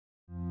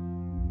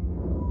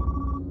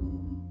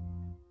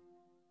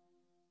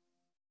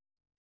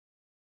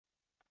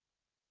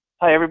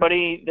Hi,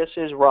 everybody. This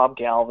is Rob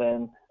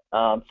Galvin.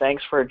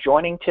 Thanks for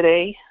joining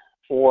today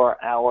for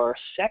our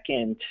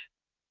second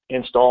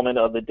installment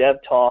of the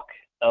DevTalk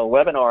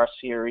webinar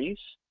series.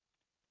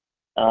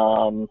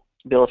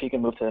 Bill, if you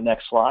can move to the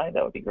next slide,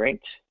 that would be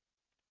great.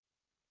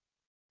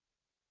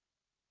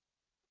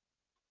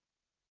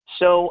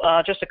 So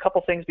just a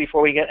couple things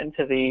before we get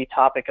into the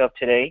topic of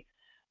today.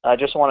 I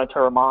just wanted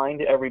to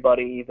remind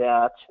everybody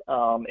that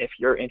if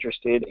you're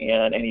interested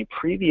in any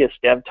previous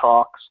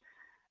DevTalks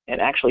and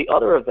actually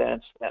other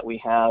events that we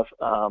have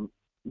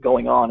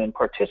going on and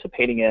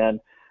participating in,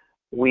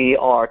 we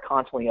are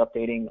constantly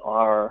updating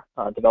our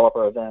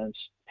developer events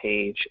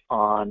page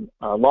on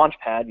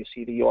Launchpad. You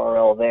see the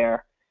URL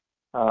there,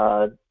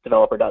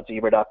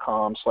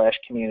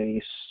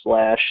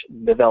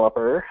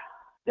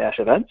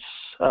 developer.zebra.com/community/developer-events.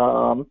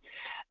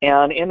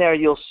 And in there,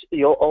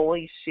 you'll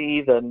only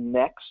see the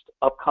next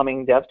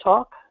upcoming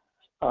DevTalk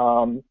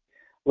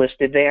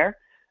listed there.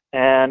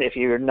 And if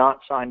you're not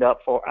signed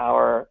up for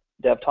our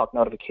DevTalk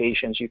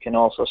notifications, you can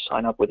also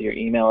sign up with your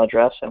email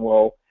address, and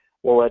we'll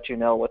let you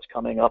know what's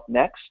coming up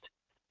next.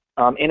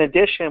 In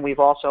addition,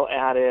 we've also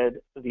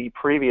added the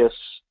previous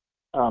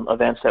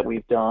events that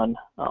we've done.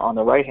 On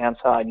the right-hand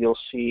side, you'll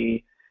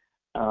see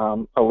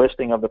a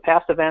listing of the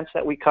past events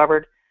that we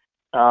covered.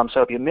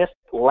 So if you missed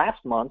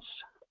last month's,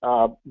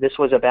 this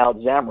was about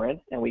Xamarin,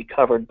 and we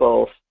covered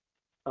both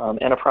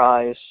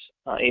enterprise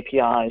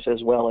APIs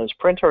as well as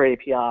printer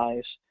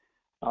APIs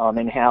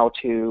and how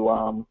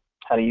to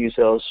use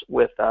those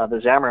with the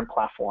Xamarin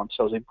platform.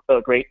 So it was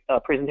a great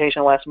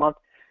presentation last month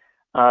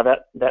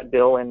that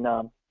Bill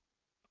and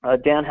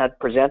Dan had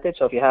presented.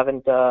 So if you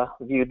haven't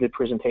viewed the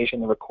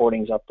presentation, the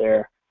recording's up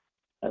there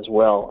as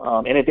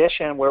well. In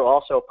addition, we're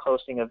also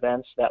posting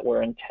events that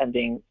we're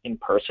attending in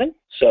person.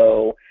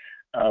 So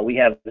we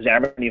have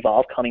Xamarin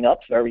Evolve coming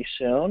up very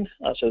soon.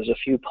 So there's a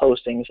few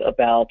postings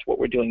about what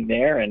we're doing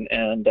there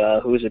and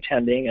who's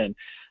attending and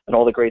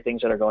all the great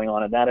things that are going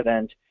on at that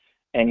event.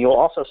 And you'll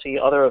also see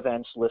other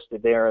events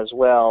listed there as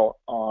well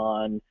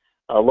on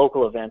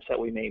local events that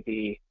we may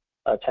be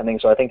attending.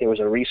 So I think there was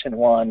a recent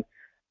one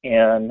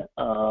in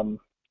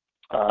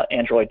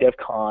Android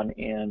DevCon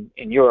in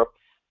Europe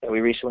that we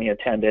recently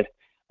attended.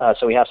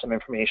 So we have some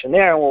information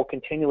there, and we'll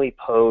continually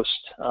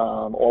post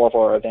all of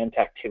our event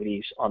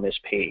activities on this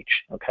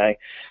page, okay?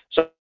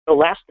 So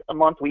last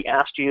month we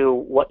asked you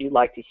what you'd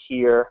like to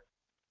hear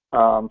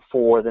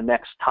for the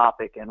next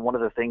topic, and one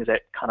of the things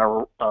that kind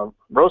of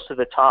rose to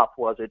the top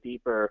was a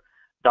deeper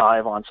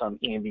dive on some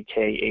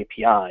EMDK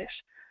APIs.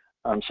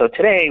 So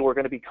today we're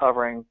going to be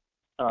covering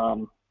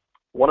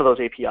one of those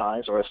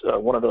APIs, or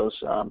one of those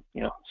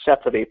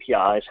sets of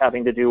APIs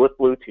having to do with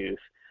Bluetooth,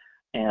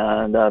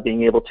 and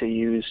being able to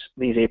use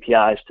these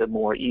APIs to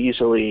more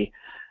easily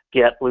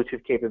get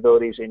Bluetooth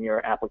capabilities in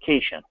your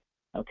application.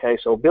 Okay,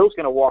 so Bill's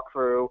going to walk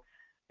through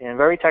in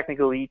very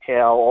technical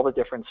detail all the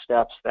different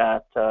steps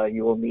that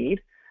you will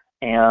need,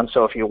 and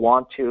so if you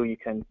want to, you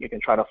can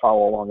try to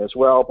follow along as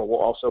well. But we'll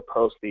also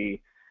post the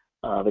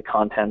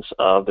contents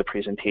of the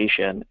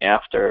presentation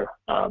after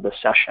the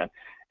session.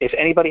 If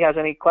anybody has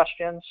any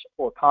questions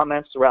or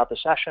comments throughout the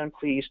session,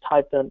 please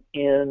type them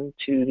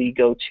into the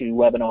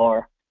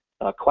GoToWebinar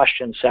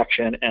question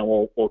section, and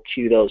we'll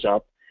queue those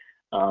up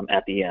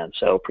at the end.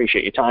 So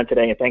appreciate your time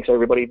today, and thanks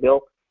everybody.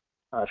 Bill,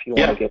 if you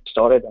want to get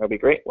started, that would be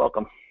great.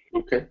 Welcome.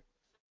 Okay.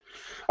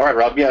 All right,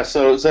 Rob. Yeah.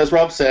 So as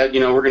Rob said,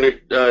 we're going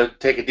to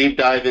take a deep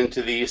dive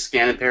into the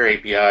ScanAndPair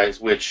APIs,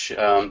 which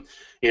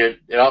it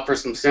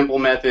offers some simple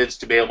methods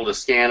to be able to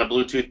scan a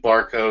Bluetooth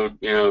barcode,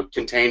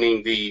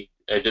 containing the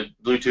a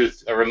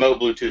remote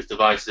Bluetooth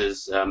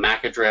device's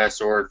MAC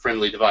address or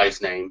friendly device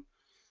name,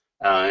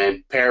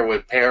 and pair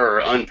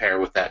or unpair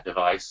with that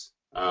device.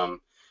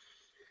 Let's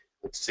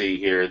see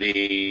here.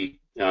 I'm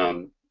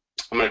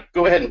going to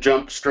go ahead and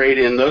jump straight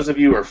in. Those of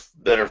you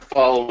that are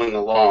following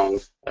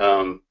along,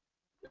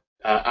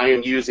 I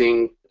am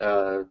using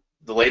the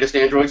latest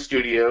Android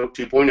Studio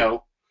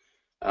 2.0.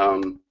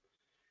 I'm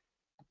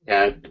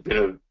going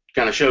to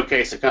kind of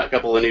showcase a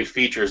couple of new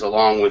features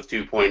along with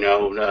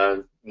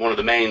 2.0. One of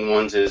the main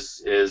ones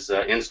is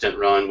Instant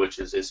Run, which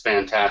is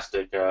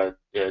fantastic,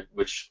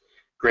 which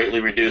greatly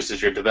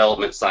reduces your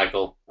development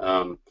cycle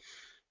of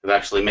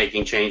actually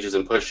making changes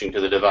and pushing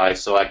to the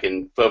device, so I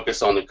can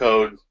focus on the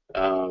code,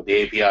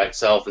 the API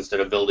itself,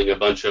 instead of building a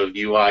bunch of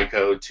UI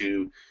code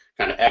to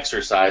kind of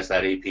exercise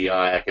that API.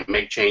 I can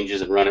make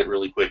changes and run it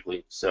really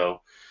quickly.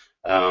 So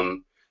a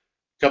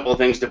couple of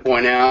things to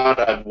point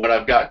out. What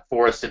I've got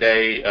for us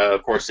today,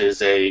 of course,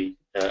 is a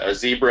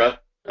Zebra.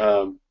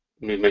 Let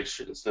me make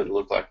sure this doesn't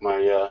look like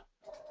my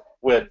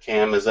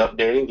webcam is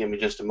updating. Give me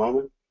just a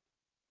moment.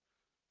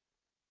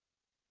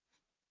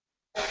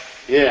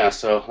 Yeah,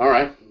 so all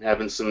right, I'm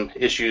having some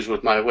issues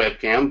with my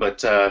webcam,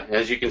 but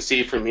as you can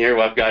see from here,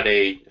 I've got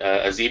a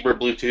Zebra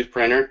Bluetooth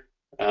printer.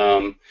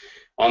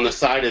 On the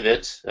side of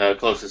it,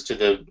 closest to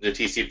the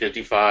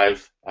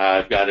TC55,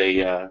 I've got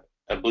a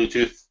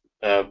Bluetooth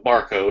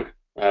barcode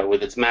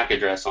with its MAC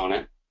address on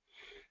it,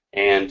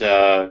 and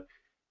a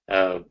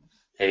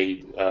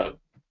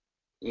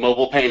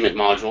mobile payment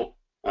module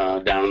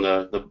down in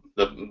the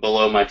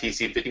below my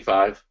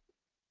TC55.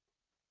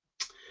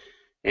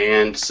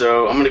 And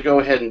so I'm going to go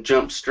ahead and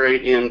jump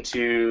straight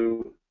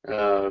into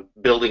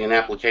building an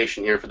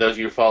application here. For those of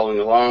you following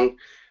along,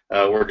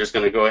 we're just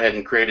going to go ahead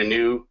and create a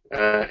new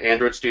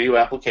Android Studio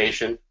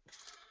application.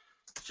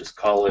 Let's just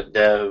call it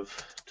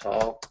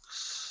DevTalk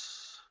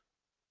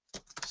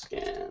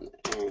Scan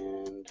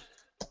and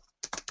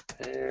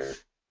Pair.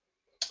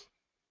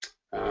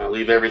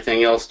 Leave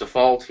everything else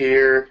default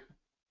here.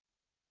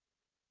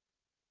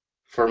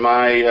 For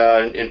my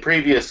in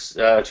previous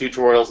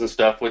tutorials and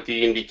stuff with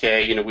the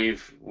EMDK, you know,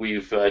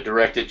 we've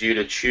directed you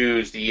to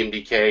choose the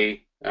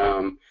EMDK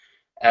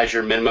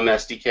Azure Minimum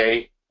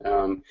SDK.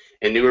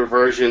 In newer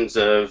versions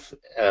of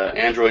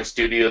Android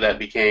Studio, that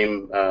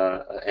became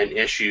an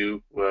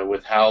issue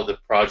with how the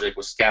project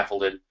was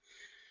scaffolded.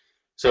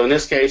 So in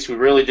this case, we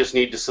really just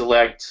need to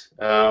select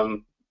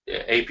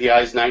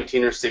APIs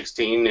 19 or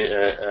 16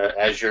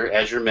 as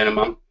your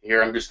minimum.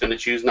 Here I'm just going to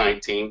choose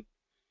 19.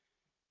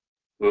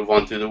 Move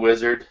on through the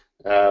wizard.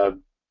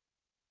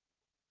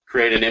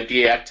 Create an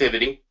empty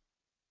activity.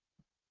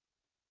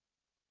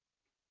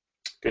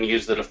 Going to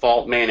use the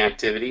default main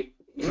activity.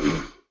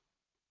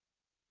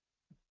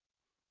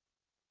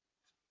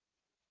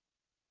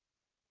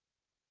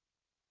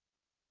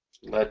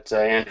 Let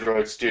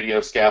Android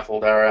Studio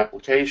scaffold our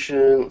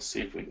application. Let's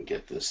see if we can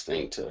get this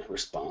thing to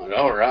respond.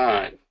 All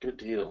right, good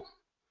deal.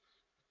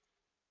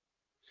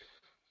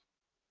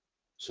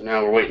 So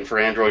now we're waiting for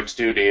Android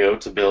Studio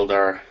to build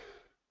our,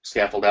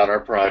 scaffold out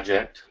our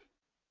project.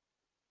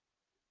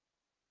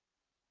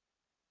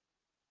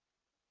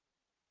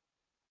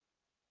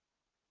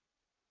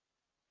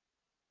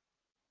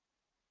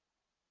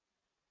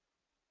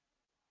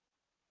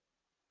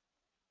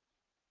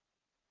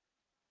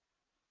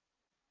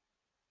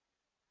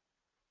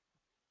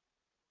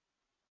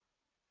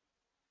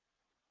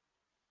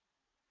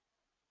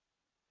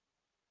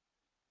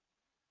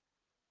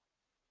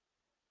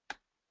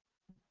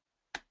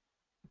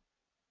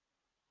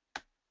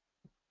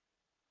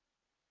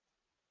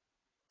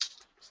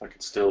 Looks like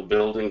it's still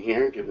building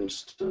here. Give it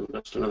just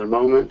another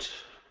moment.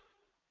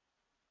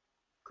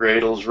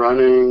 Gradle's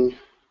running.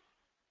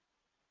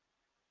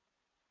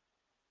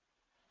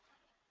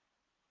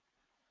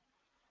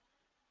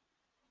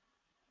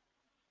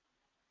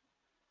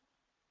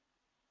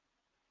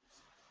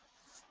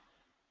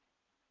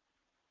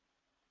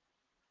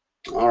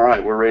 All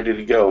right, we're ready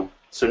to go.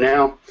 So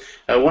now,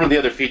 one of the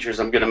other features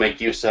I'm going to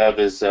make use of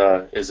is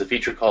a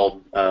feature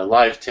called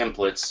live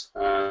templates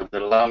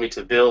that allow me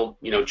to build,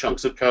 you know,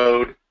 chunks of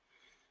code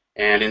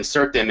and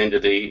insert them into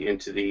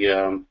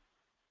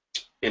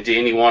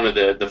any one of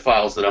the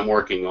files that I'm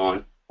working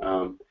on.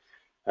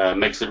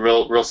 Makes it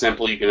real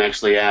simple. You can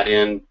actually add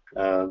in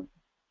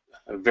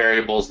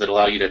variables that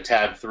allow you to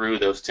tab through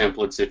those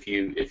templates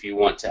if you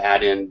want to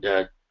add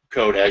in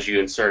code as you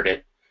insert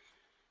it.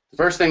 The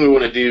first thing we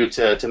want to do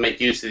to make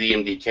use of the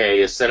EMDK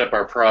is set up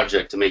our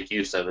project to make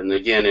use of it. And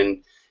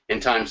again, in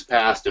times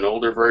past, in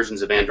older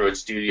versions of Android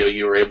Studio,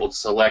 you were able to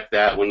select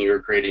that when you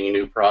were creating a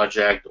new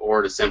project,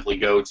 or to simply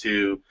go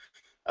to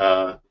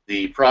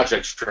the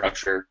project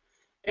structure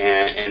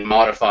and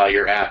modify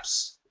your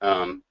app's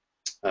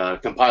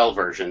compile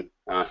version.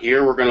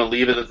 Here we're going to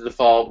leave it at the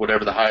default,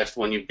 whatever the highest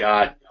one you've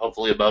got,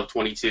 hopefully above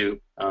 22.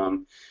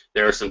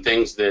 There are some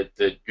things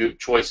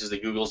choices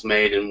that Google's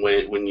made, and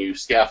when you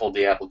scaffold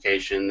the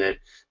application that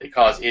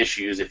cause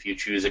issues if you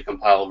choose a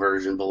compile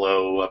version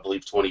below, I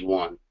believe,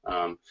 21.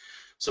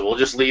 So we'll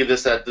just leave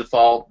this at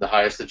default, the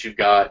highest that you've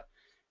got,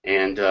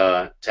 and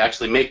to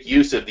actually make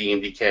use of the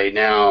EMDK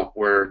now,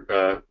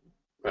 we're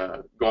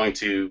going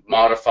to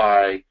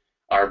modify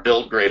our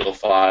build Gradle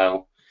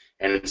file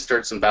and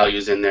insert some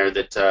values in there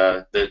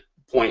that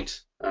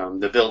point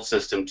the build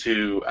system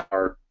to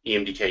our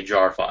EMDK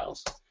jar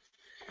files.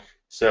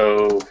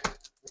 So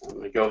I'm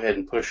going to go ahead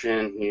and push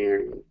in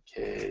here,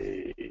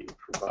 EMDK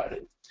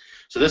provided.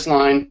 So this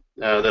line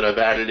that I've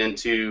added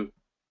into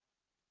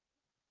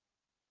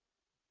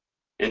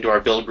our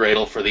build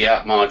Gradle for the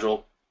app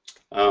module,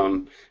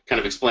 kind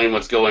of explain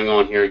what's going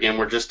on here. Again,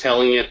 we're just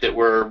telling it that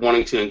we're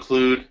wanting to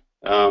include,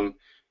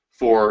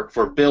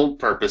 for build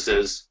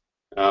purposes,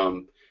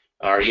 our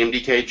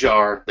EMDK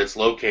jar that's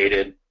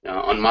located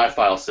on my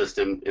file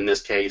system, in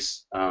this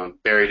case,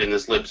 buried in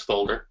this libs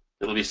folder.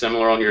 It'll be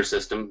similar on your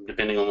system,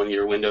 depending on whether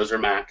you're Windows or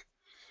Mac.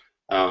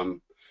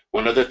 One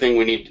other thing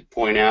we need to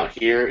point out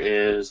here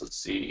is, let's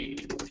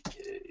see,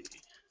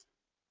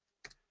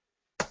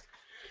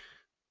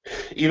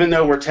 even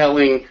though we're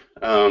telling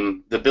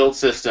the build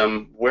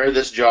system where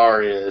this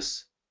jar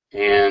is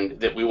and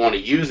that we want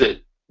to use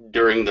it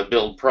during the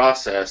build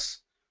process,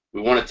 we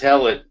want to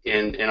tell it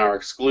in our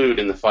exclude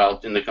in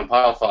the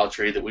compile file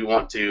tree that we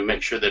want to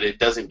make sure that it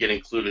doesn't get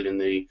included in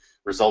the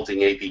resulting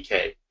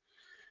APK.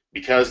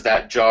 Because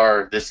that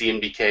jar, this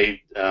EMDK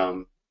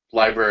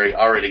library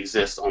already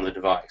exists on the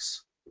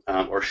device,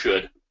 or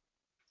should.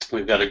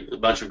 We've got a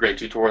bunch of great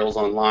tutorials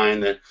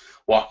online that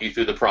walk you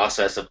through the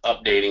process of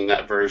updating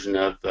that version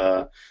of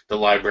the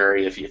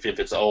library if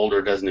it's old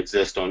or doesn't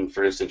exist on,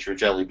 for instance, your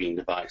Jelly Bean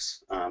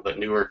device. But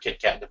newer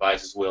KitKat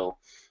devices will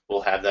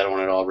have that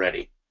on it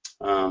already.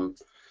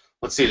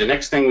 Let's see, the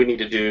next thing we need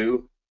to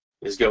do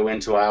is go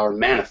into our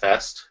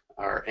manifest,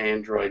 our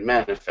Android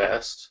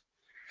manifest,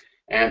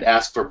 and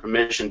ask for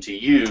permission to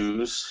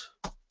use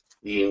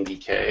the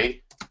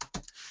EMDK.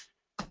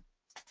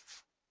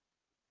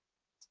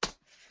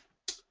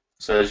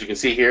 So as you can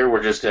see here,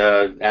 we're just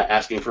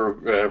asking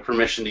for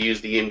permission to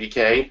use the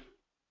EMDK.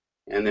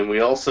 And then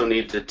we also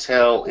need to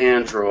tell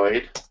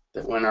Android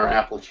that when our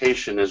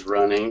application is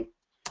running,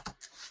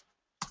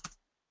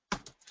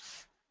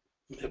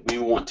 that we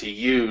want to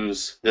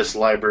use this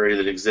library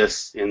that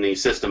exists in the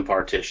system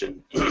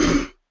partition.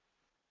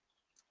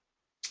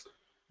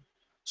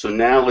 So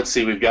now let's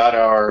see, we've got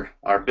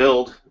our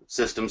build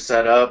system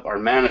set up, our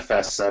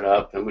manifest set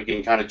up, and we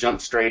can kind of jump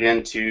straight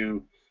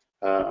into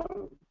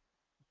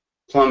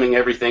plumbing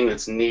everything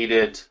that's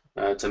needed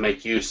to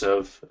make use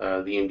of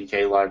the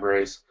EMDK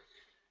libraries,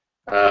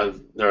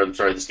 the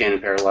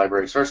ScanAndPair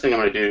libraries. First thing I'm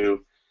going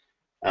to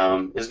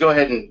do is go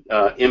ahead and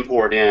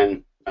import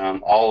in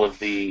all of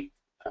the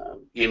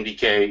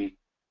EMDK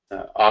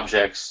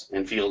objects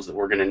and fields that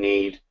we're going to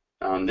need.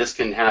 This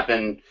can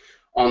happen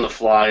on the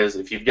fly, as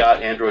if you've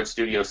got Android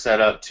Studio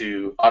set up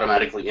to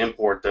automatically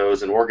import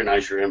those and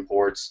organize your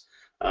imports.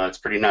 It's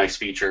a pretty nice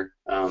feature.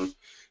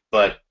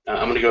 But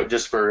I'm going to go,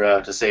 just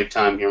for to save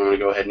time here, I'm going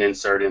to go ahead and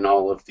insert in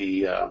all of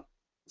the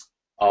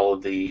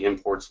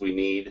imports we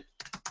need.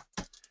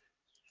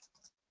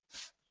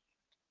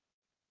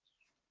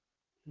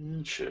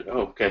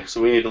 Okay,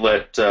 so we need to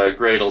let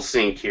Gradle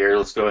sync here.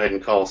 Let's go ahead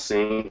and call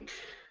sync.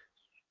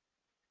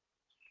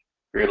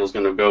 Gradle's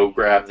going to go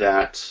grab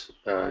that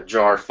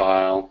jar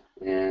file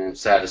and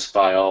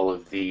satisfy all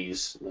of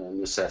these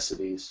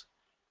necessities.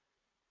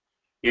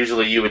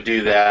 Usually you would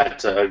do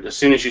that as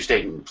soon as you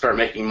start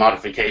making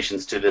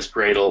modifications to this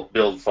Gradle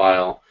build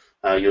file.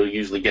 You'll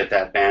usually get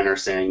that banner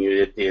saying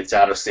it's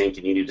out of sync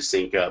and you need to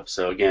sync up.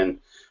 So again,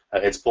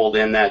 it's pulled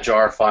in that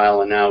jar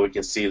file, and now we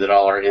can see that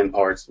all our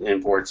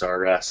imports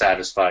are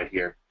satisfied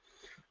here.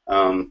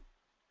 And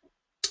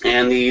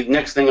the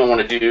next thing I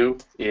want to do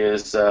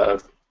is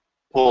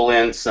pull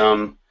in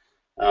some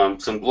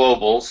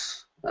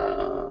globals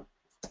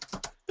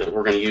that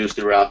we're going to use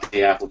throughout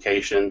the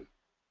application.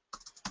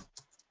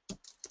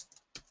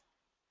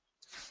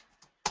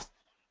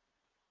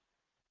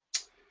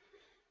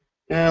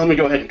 Let me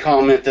go ahead and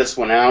comment this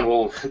one out.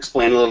 We'll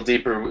explain a little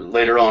deeper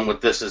later on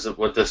what this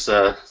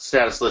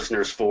status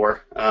listener is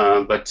for.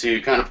 But to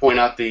kind of point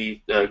out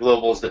the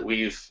globals that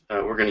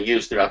we're going to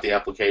use throughout the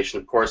application,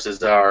 of course,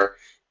 is our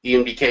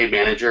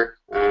EMDKManager.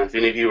 If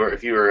any of you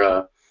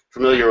are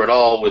familiar at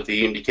all with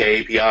the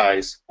EMDK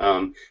APIs,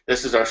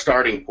 this is our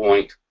starting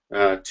point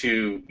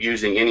to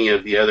using any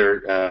of the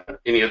other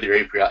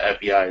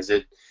APIs.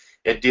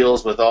 It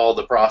deals with all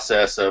the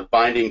process of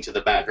binding to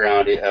the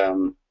background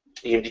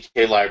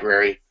EMDK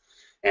library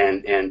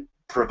and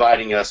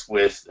providing us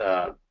with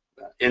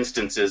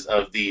instances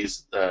of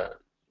these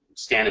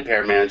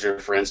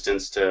ScanAndPair for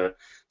instance, to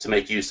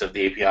make use of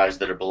the APIs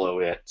that are below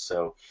it.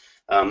 So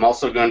I'm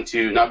also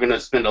not going to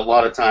spend a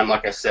lot of time,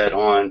 like I said,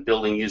 on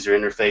building user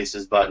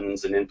interfaces,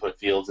 buttons, and input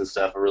fields and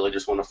stuff. I really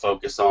just want to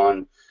focus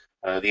on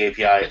the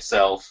API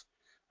itself.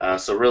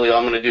 So really all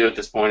I'm going to do at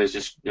this point is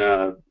just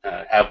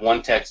have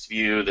one text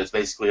view that's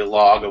basically a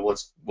log of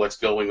what's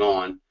going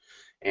on,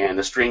 and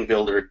a string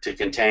builder to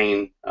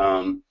contain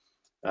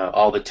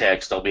all the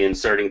text. I'll be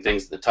inserting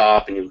things at the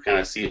top, and you'll kind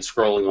of see it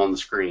scrolling on the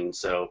screen.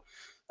 So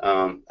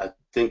I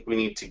think we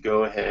need to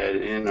go ahead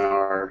in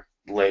our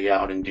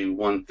layout and do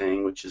one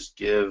thing, which is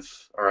give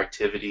our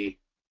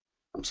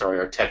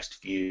our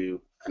text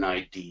view an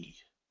ID.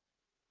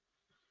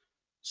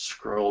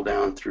 Scroll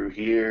down through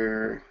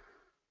here,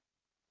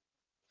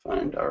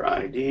 find our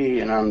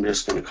ID, and I'm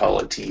just going to call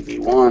it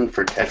TV1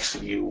 for text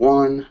view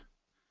 1.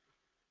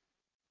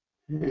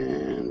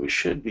 And we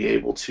should be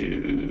able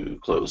to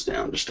close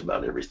down just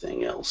about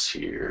everything else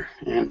here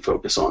and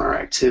focus on our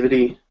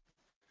activity.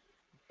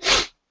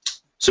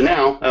 So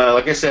now,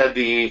 like I said,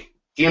 the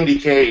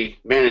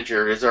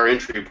EMDKManager is our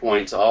entry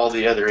point to all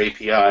the other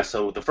APIs.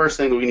 So the first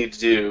thing we need to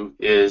do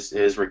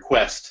is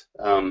request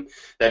that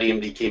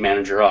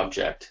EMDKManager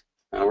object.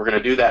 We're going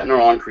to do that in our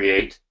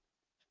onCreate.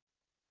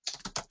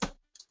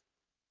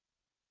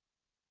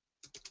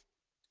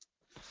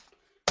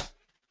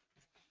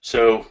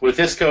 So with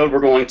this code, we're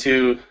going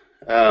to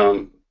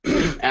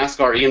ask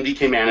our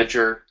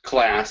EMDKManager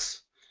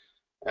class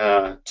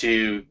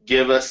to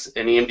give us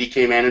an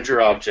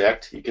EMDKManager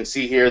object. You can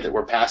see here that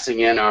we're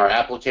passing in our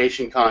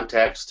application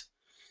context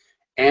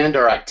and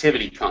our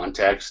activity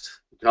context.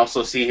 You can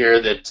also see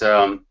here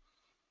that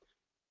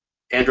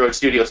Android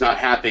Studio is not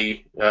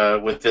happy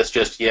with this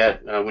just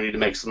yet. We need to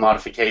make some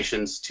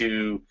modifications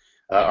to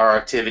our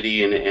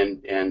activity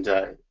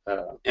and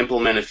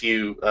implement a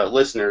few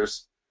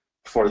listeners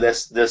before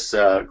this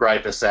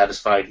gripe is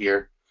satisfied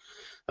here.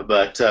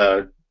 But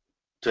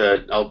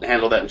I'll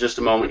handle that in just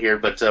a moment here.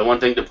 But one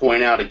thing to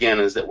point out again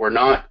is that we're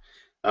not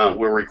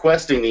we're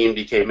requesting the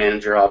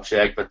EMDKManager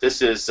object, but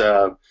this is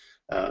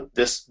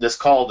this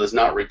call does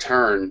not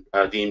return the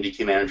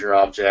EMDKManager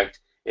object.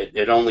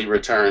 It only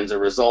returns a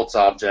results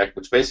object,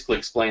 which basically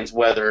explains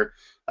whether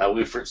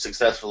we've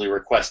successfully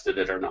requested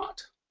it or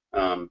not.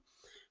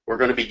 We're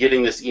going to be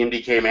getting this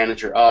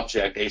EMDKManager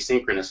object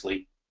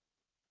asynchronously,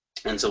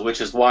 and so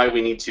which is why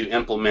we need to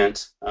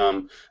implement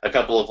a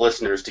couple of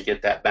listeners to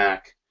get that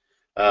back.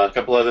 A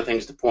couple other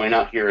things to point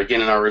out here.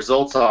 Again, in our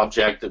results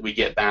object that we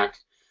get back,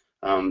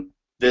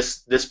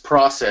 this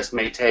process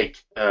may take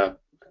an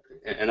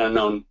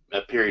unknown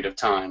period of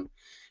time.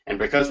 And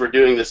because we're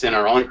doing this in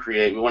our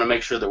onCreate, we want to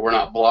make sure that we're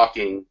not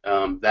blocking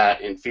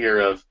that in fear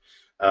of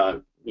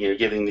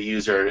giving the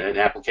user an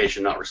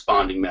application not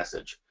responding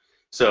message.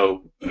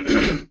 So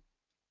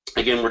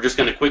again, we're just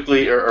going to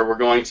quickly, or we're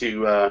going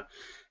to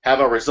have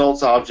our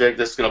results object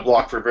that's going to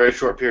block for a very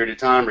short period of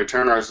time,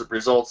 return our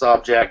results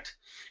object,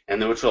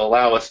 and then which will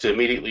allow us to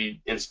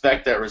immediately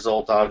inspect that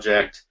result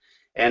object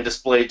and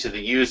display to the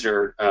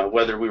user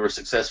whether we were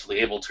successfully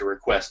able to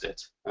request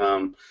it.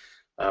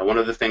 One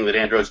of the things that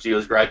Android Studio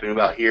is griping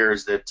about here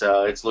is that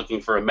it's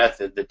looking for a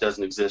method that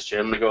doesn't exist yet.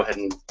 I'm going to go ahead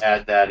and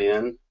add that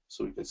in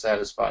so we can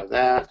satisfy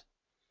that.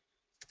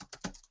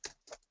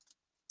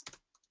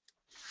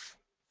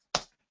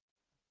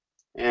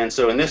 And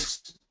so in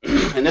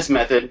this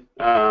method,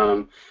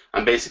 I'm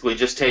basically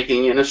just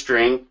taking in a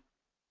string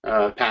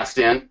passed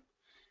in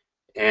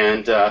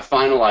and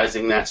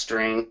finalizing that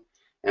string,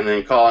 and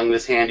then calling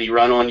this handy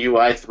run on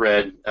UI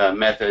thread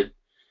method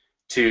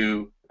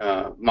to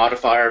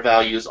modify our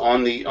values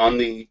on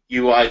the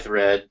UI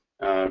thread,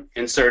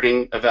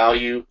 inserting a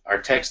value,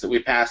 our text that we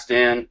passed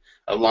in,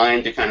 a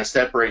line to kind of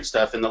separate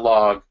stuff in the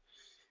log,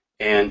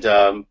 and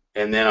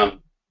then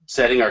I'm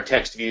setting our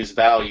text views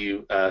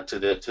value to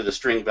the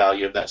string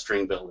value of that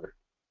string builder.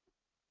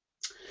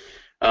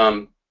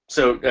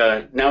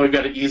 So now we've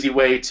got an easy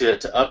way to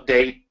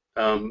update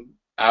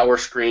our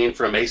screen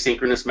from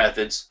asynchronous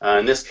methods.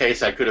 In this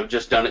case, I could have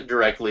just done it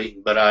directly,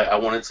 but I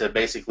wanted to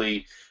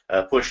basically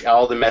push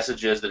all the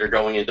messages that are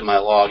going into my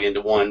log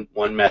into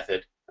one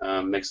method.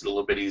 Makes it a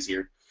little bit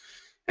easier.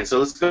 And so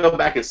let's go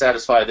back and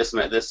satisfy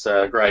this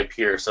gripe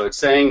here. So it's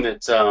saying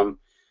that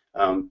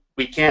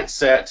we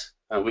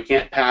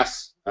can't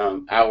pass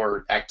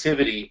our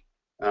activity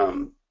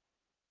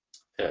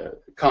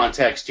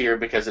context here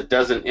because it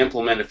doesn't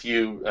implement a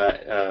few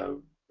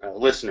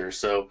listeners.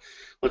 So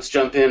let's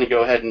jump in and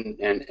go ahead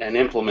and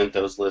implement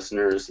those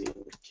listeners.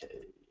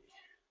 Okay.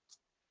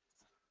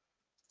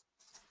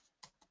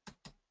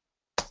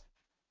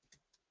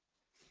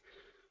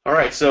 All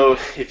right, so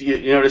if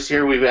you notice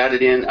here, we've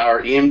added in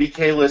our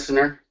EMDK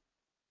listener,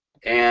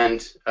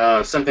 and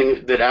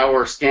something that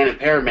our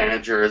ScanAndPair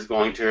Manager is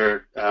going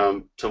to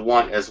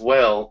want as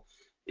well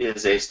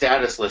is a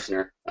status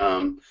listener.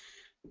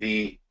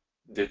 The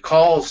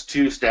calls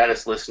to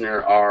status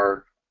listener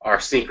are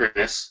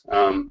synchronous,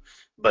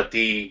 but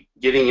the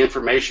getting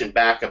information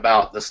back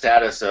about the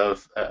status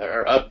of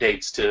or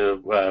updates to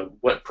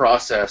what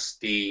process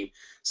the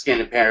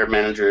ScanAndPair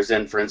Manager is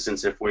in, for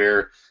instance, if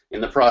we're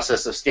in the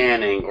process of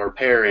scanning or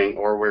pairing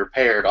or we're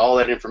paired, all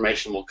that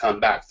information will come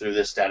back through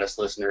this status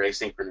listener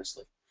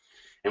asynchronously,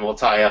 and we'll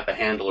tie up a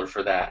handler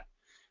for that.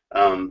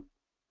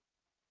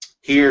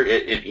 Here,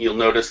 you'll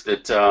notice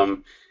that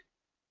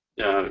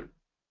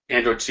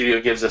Android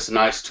Studio gives us a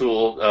nice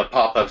tool,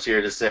 pop-ups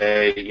here to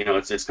say,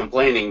 it's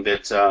complaining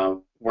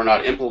that we're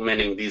not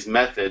implementing these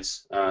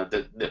methods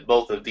that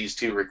both of these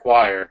two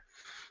require.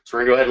 So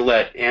we're going to go ahead and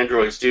let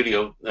Android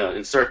Studio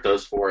insert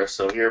those for us.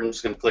 So here I'm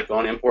just going to click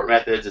on Import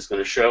Methods. It's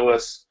going to show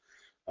us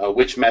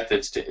which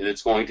methods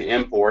it's going to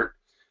import,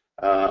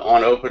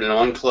 on open and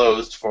on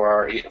closed for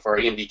our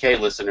EMDK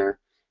listener,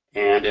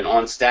 and an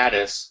on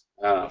status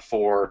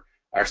for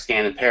our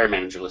ScanAndPair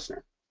Manager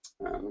listener.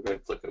 I'm going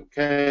to click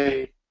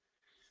OK.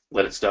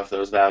 Let it stuff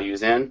those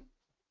values in.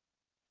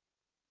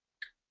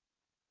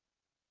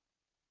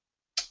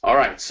 All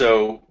right,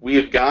 so we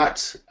have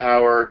got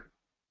our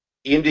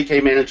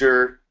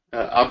EMDKManager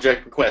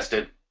object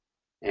requested,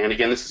 and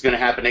again, this is going to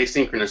happen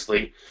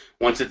asynchronously.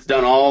 Once it's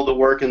done all the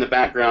work in the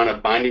background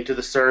of binding to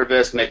the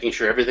service, making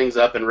sure everything's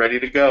up and ready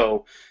to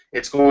go,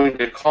 it's going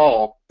to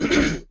call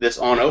this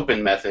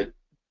onOpen method,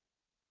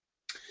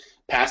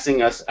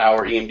 passing us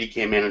our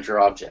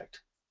EMDKManager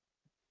object.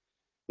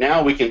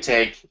 Now we can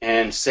take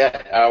and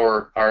set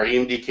our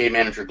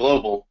EMDKManager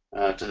global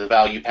to the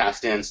value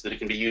passed in so that it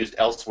can be used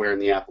elsewhere in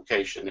the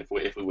application if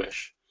we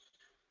wish.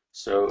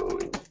 So,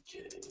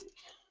 okay.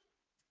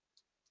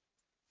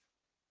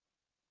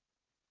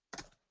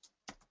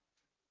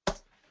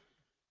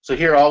 So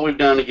here, all we've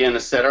done again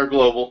is set our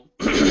global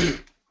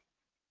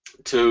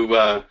to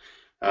the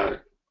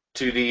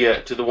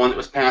one that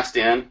was passed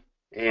in,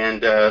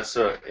 and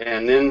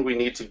then we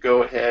need to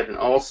go ahead and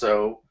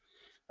also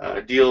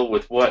deal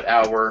with what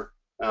our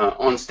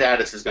on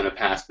status is going to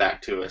pass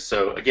back to us.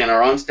 So again,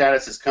 our on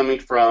status is coming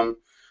from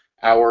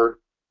our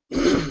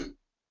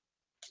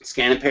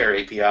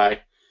ScanAndPair API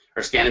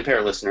or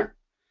ScanAndPair listener,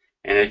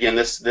 and again,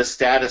 this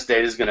status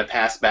data is going to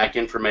pass back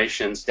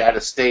information,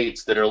 status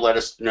states that will let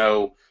us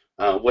know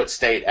what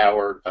state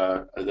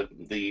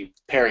the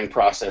pairing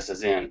process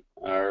is in,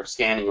 or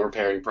scanning or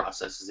pairing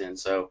process is in.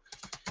 So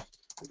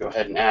go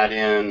ahead and add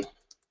in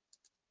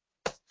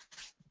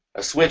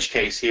a switch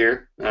case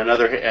here.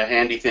 Another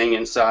handy thing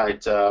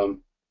inside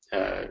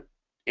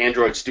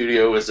Android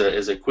Studio is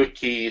a quick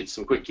key,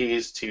 some quick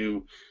keys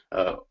to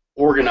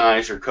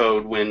organize your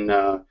code when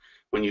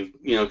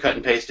you've cut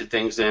and pasted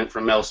things in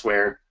from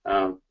elsewhere.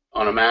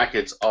 On a Mac,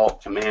 it's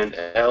Alt Command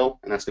L,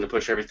 and that's going to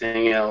push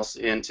everything else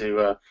in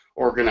to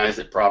organize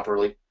it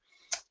properly.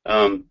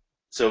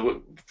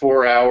 So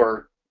for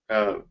our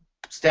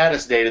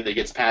status data that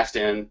gets passed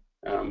in,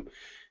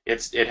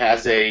 it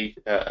has a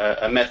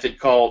method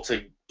call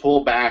to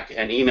pull back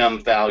an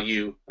enum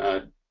value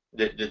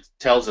that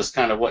tells us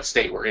kind of what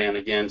state we're in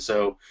again.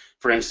 So,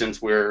 for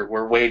instance,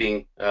 we're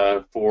waiting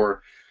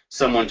for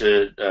someone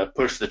to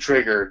push the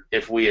trigger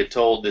if we had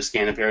told the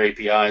ScanAndPair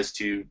APIs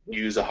to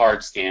use a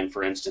hard scan,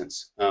 for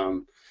instance.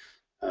 And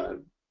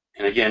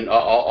again,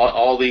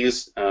 all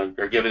these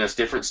are giving us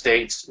different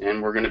states,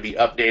 and we're going to be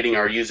updating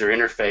our user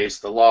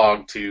interface, the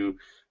log, to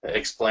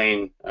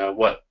explain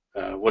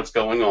what's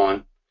going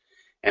on.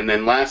 And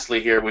then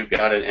lastly here, we've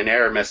got an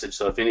error message.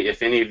 So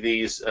if any of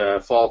these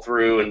fall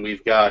through and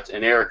we've got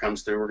an error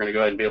comes through, we're going to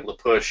go ahead and be able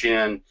to push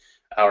in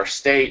our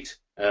state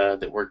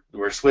that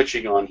we're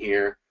switching on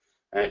here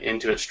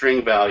into a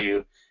string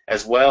value,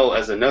 as well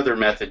as another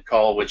method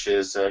call, which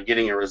is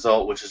getting a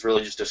result, which is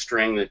really just a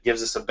string that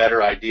gives us a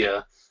better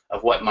idea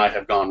of what might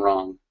have gone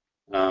wrong.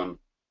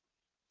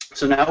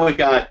 So now we've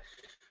got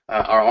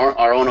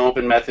our own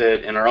open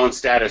method and our own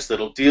status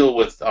that'll deal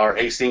with our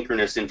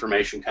asynchronous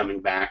information coming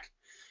back.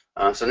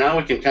 So now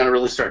we can kind of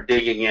really start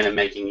digging in and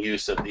making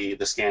use of the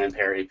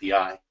ScanAndPair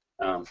API.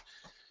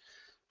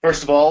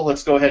 First of all,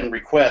 let's go ahead and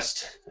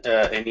request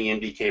an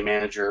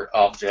EMDKManager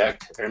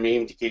object, or an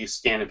EMDK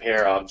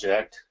ScanAndPair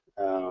object.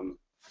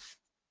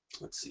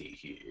 Let's see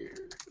here,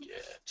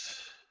 get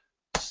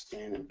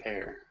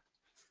ScanAndPair.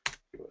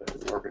 Go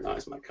ahead and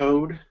organize my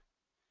code.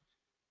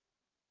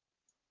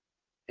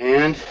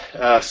 And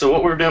so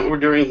what we're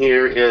doing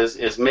here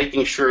is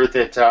making sure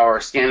that our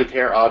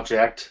ScanAndPair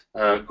object,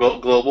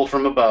 global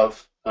from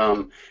above,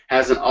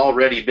 hasn't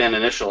already been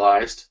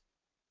initialized.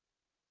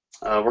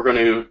 We're going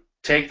to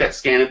take that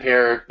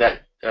ScanAndPair,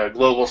 that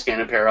global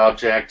ScanAndPair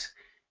object,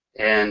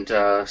 and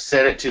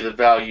set it to the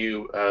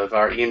value of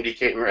our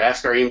EMDK, or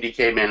ask our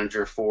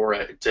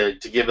EMDKManager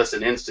to give us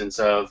an instance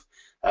of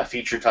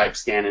feature type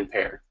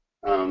ScanAndPair.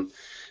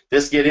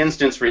 This get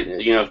instance,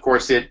 of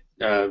course,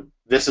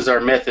 this is our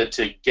method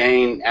to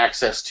gain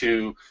access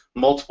to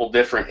multiple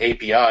different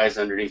APIs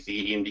underneath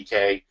the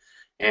EMDK,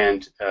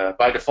 and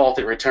by default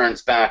it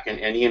returns back an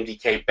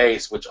EMDK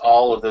base, which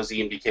all of those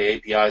EMDK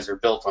APIs are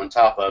built on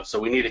top of. So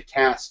we need to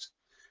cast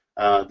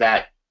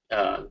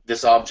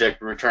this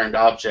object, returned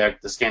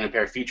object, the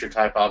ScanAndPair feature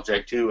type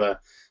object, to a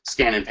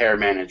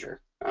ScanAndPairManager,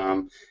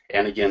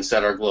 and again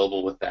set our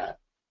global with that.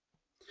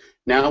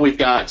 Now we've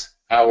got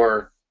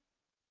our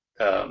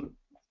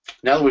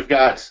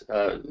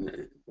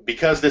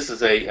because this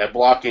is a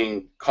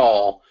blocking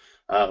call,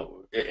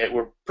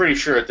 we're pretty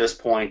sure at this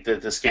point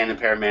that the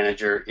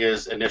ScanAndPairManager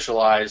is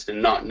initialized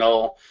and not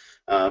null,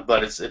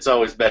 but it's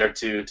always better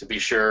to be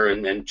sure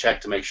and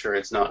check to make sure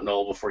it's not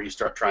null before you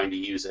start trying to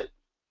use it.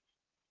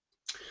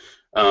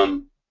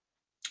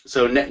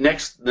 So the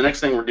next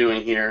thing we're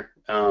doing here,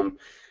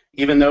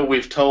 even though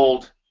we've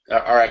told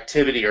our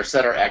activity or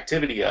set our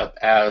activity up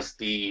as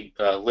the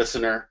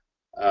listener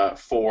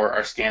for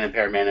our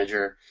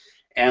ScanAndPairManager,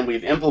 and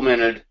we've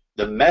implemented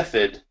the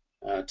method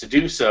to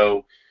do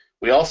so,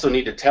 we also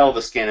need to tell the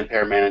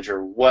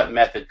ScanAndPairManager what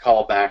method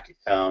callback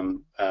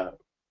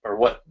or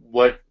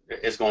what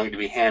is going to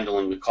be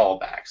handling the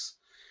callbacks.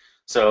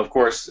 So of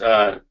course,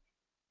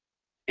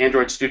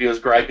 Android Studio is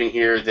griping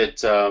here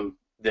that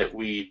that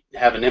we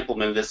haven't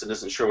implemented this and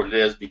isn't sure what it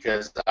is,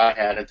 because I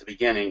had at the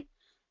beginning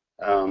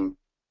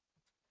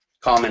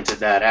commented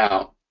that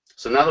out.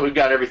 So now that we've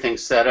got everything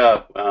set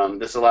up,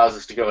 this allows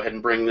us to go ahead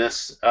and bring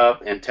this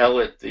up and tell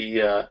it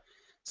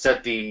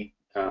set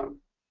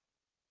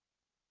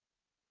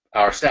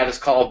our status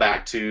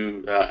callback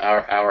to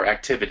our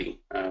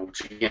activity,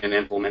 which again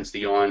implements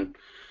the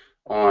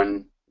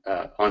on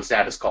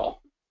status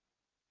call.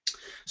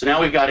 So now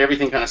we've got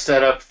everything kind of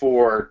set up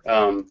for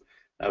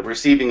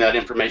receiving that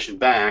information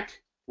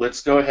back.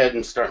 Let's go ahead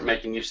and start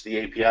making use of the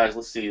APIs.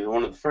 Let's see,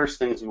 one of the first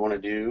things we want to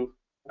do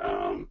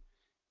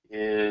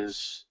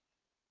is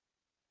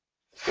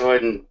go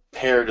ahead and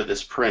pair to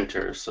this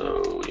printer.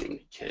 So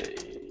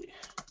EMDK.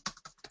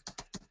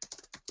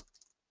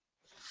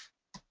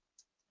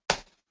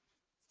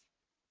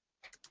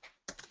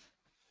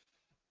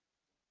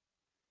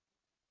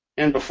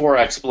 And before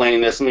I explain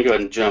this, let me go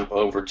ahead and jump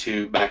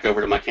back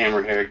over to my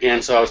camera here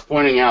again. So I was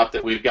pointing out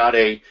that we've got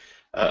a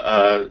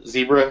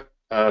Zebra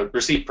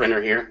receipt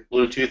printer here,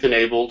 Bluetooth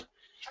enabled,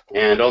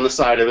 and on the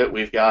side of it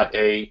we've got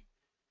a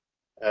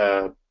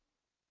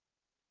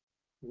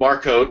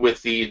barcode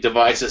with the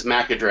device's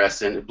MAC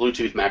address and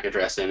Bluetooth MAC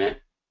address in it.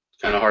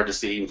 It's kind of hard to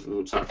see;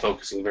 it's not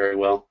focusing very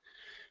well.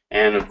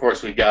 And of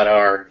course, we've got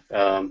our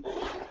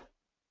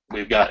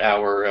we've got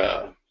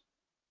our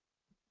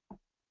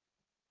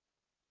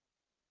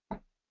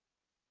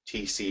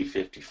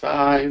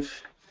TC55,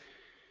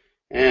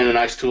 and a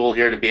nice tool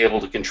here to be able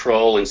to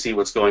control and see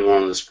what's going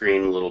on the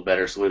screen a little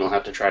better, so we don't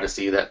have to try to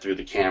see that through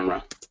the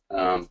camera.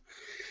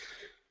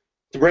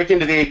 To break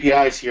into the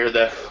APIs here,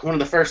 one of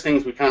the first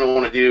things we kind of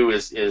want to do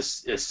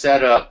is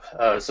set up,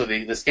 so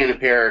the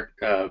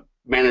ScanAndPair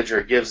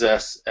manager gives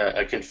us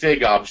a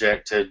config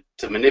object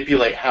to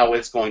manipulate how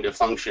it's going to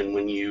function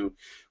when you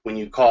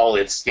call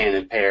its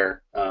ScanAndPair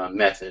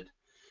method.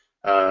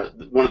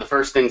 One of the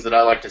first things that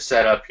I like to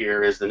set up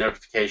here is the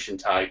notification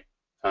type.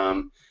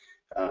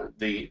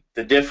 The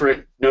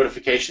different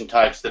notification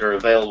types that are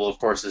available, of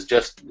course, is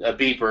just a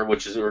beeper,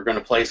 which is we're going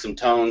to play some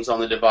tones on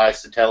the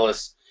device to tell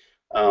us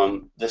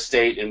the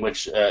state in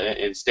which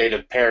state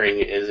of pairing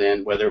is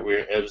in, whether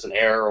it was an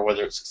error or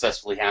whether it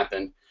successfully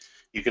happened.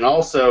 You can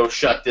also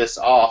shut this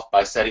off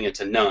by setting it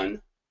to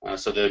none,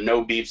 so there are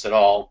no beeps at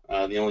all.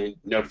 The only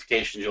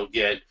notifications you'll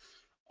get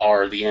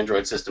are the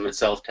Android system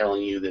itself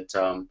telling you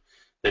that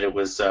that it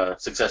was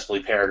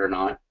successfully paired or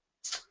not.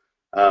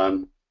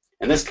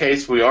 In this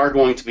case, we are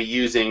going to be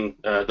using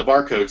the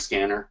barcode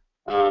scanner.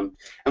 Let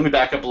me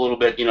back up a little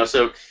bit.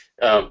 So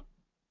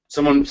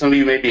some of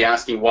you may be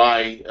asking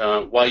why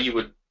you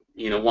would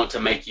want to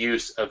make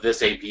use of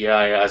this API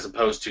as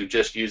opposed to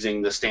just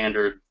using the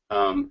standard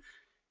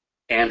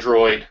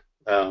Android,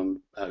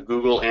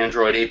 Google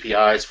Android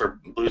APIs for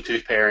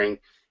Bluetooth pairing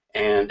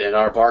and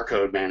our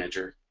barcode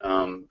manager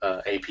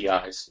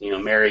APIs.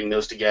 Marrying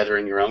those together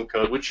in your own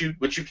code, which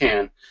you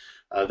can.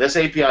 This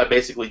API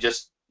basically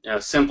just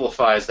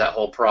simplifies that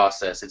whole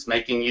process. It's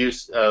making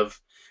use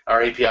of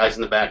our APIs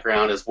in the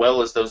background as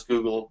well as those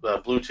Google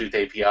Bluetooth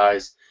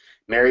APIs,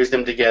 marries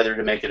them together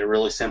to make it a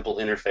really simple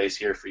interface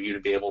here for you to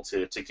be able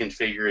to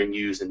configure and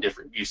use in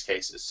different use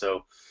cases.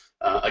 So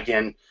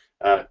again,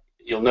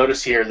 you'll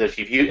notice here that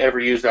if you've ever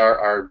used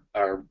our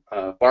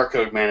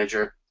barcode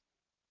manager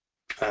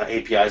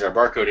APIs, our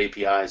barcode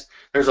APIs,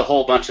 there's a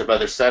whole bunch of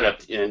other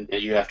setup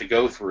you have to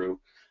go through.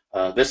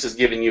 This is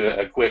giving you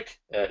a quick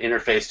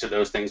interface to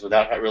those things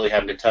without really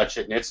having to touch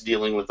it, and it's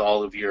dealing with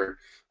all of your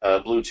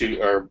Bluetooth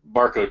or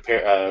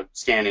barcode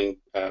scanning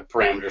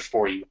parameters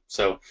for you.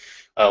 So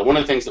one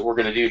of the things that we're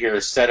going to do here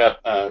is set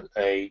up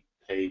a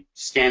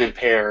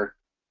ScanAndPair,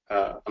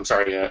 a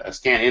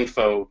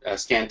ScanInfo,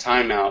 scan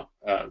timeout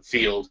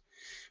field,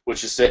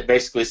 which is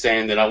basically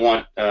saying that I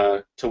want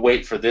to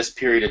wait for this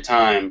period of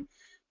time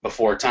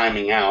before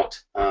timing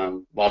out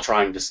while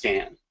trying to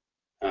scan.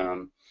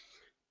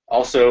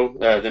 Also,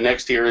 the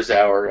next here is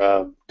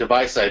our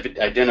device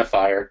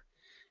identifier,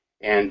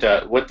 and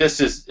what this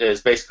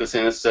is basically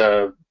saying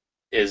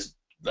is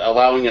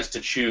allowing us to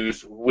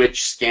choose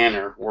which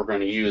scanner we're going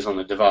to use on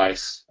the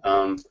device.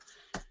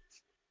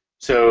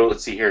 So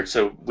let's see here.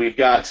 So we've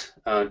got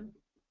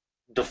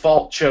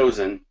default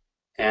chosen,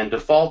 and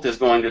default is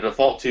going to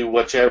default to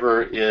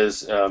whichever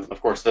is, of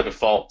course, the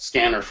default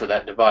scanner for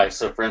that device.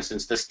 So, for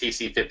instance, this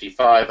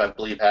TC55, I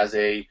believe, has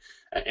an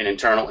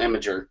internal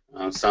imager.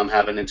 Some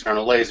have an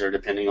internal laser,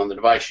 depending on the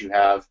device you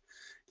have.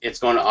 It's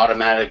going to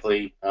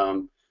automatically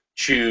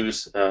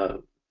choose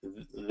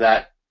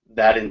that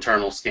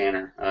internal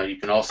scanner. You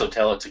can also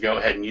tell it to go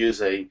ahead and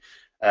use a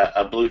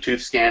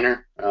Bluetooth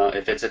scanner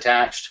if it's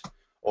attached,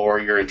 or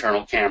your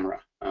internal camera.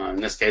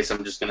 In this case,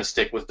 I'm just going to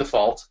stick with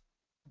default.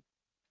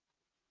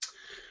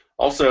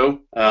 Also,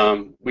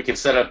 we can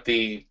set up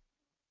the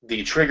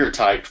trigger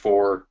type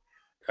for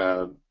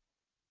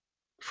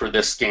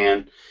this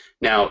scan.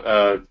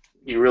 Now,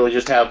 you really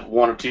just have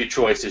one of two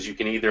choices. You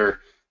can either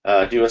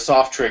do a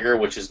soft trigger,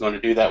 which is going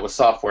to do that with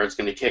software. It's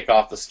going to kick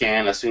off the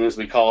scan as soon as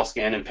we call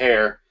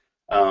ScanAndPair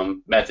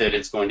method.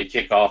 It's going to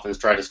kick off and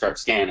try to start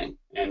scanning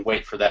and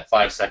wait for that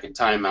 5-second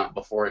timeout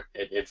before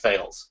it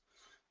fails.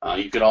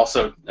 You could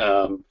also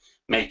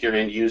make your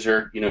end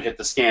user, hit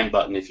the scan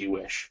button if you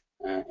wish,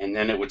 and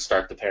then it would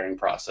start the pairing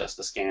process,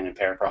 the scan and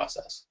pair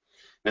process.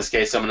 In this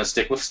case, I'm going to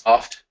stick with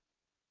soft.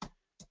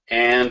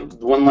 And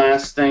one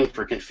last thing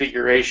for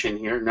configuration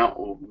here, not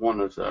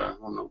one of the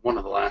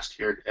last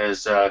here,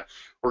 is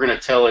we're going to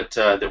tell it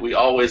that we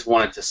always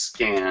want it to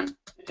scan.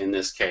 In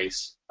this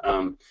case,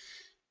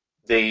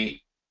 we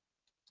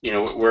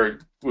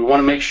want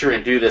to make sure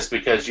and do this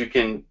because you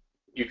can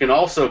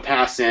also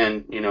pass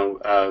in,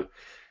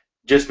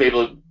 just be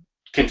able to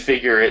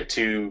configure it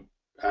to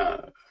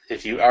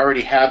if you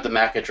already have the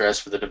MAC address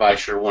for the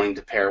device you're wanting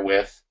to pair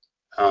with,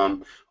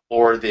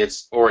 or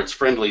its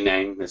friendly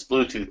name, its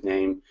Bluetooth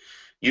name,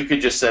 you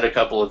could just set a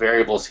couple of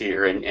variables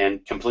here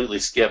and completely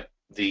skip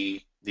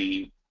the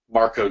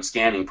barcode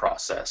scanning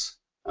process.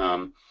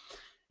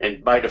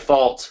 And by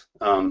default,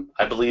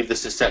 I believe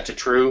this is set to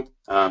true,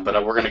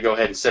 but we're going to go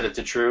ahead and set it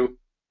to true.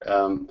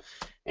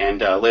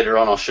 And later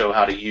on, I'll show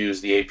how to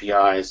use the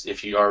APIs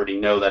if you already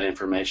know that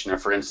information, or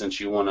for instance,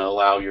 you want to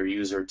allow your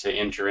user to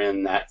enter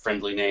in that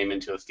friendly name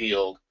into a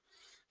field,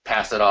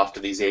 pass it off to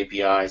these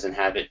APIs, and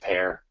have it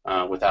pair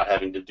without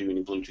having to do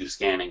any Bluetooth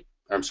scanning,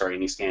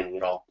 any scanning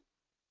at all.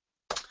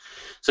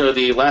 So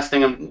the last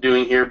thing I'm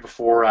doing here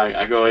before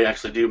I go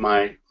actually do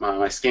my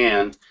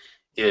scan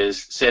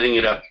is setting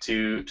it up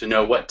to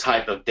know what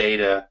type of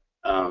data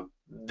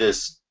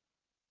this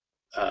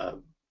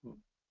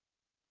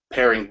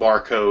pairing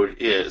barcode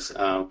is,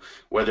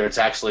 whether it's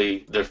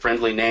actually the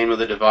friendly name of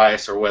the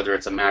device or whether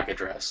it's a MAC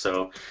address.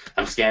 So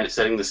I'm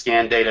setting the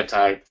scan data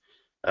type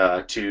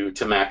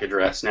to MAC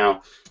address.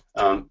 Now,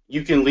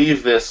 you can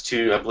leave this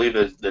to, I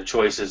believe the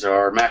choices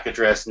are MAC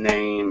address,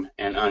 name,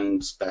 and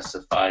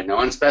unspecified. Now,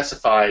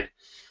 unspecified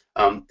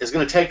is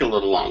going to take a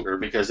little longer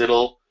because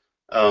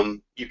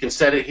you can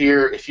set it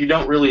here. If you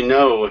don't really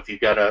know, if you've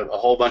got a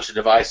whole bunch of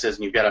devices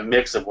and you've got a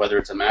mix of whether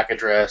it's a MAC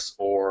address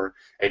or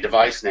a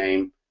device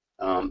name,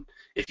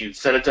 if you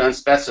set it to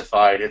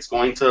unspecified, it's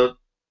going to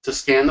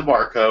scan the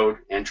barcode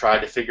and try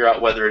to figure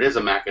out whether it is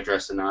a MAC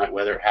address or not,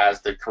 whether it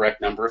has the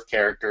correct number of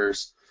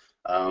characters,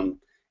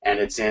 and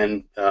it's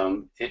in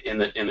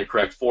the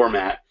correct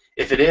format.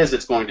 If it is,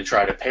 it's going to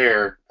try to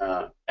pair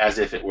as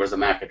if it was a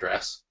MAC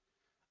address.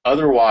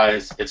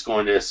 Otherwise, it's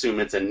going to assume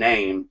it's a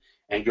name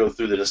and go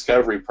through the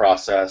discovery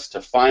process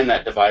to find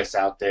that device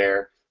out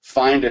there,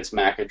 find its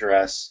MAC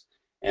address,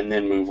 and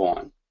then move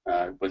on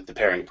with the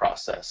pairing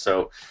process.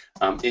 So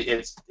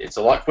it's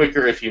a lot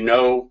quicker if you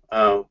know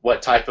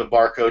what type of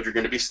barcode you're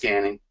going to be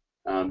scanning,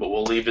 but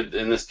we'll leave it,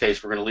 in this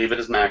case, we're going to leave it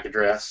as MAC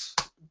address.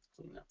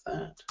 Clean up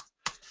that.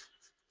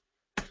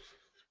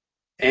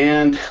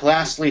 And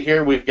lastly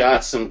here, we've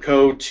got some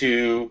code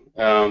to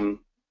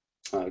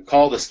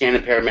call the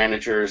ScanAndPair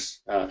Manager's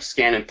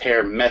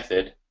ScanAndPair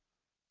method.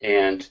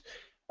 And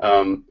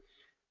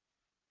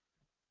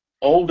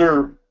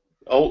older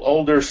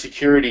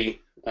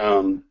security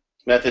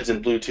methods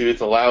in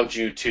Bluetooth allowed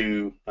you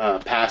to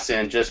pass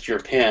in just your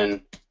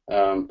PIN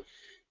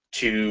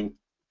to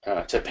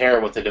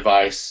pair with the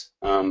device.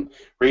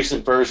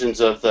 Recent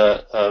versions of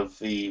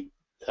the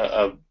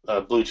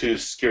Bluetooth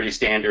security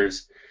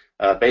standards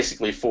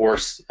basically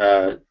force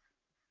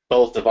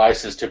both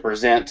devices to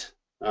present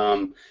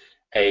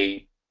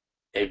a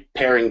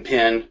pairing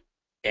PIN,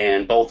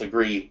 and both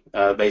agree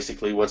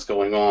basically what's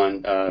going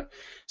on.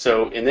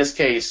 So in this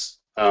case,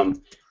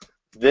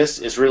 this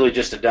is really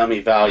just a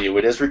dummy value.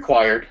 It is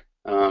required.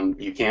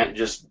 You can't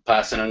just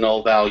pass in a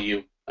null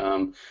value.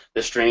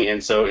 The string,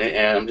 and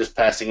I'm just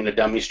passing in a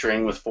dummy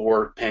string with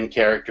 4 PIN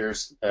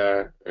characters,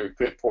 or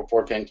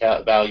 4 PIN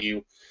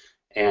value,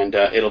 and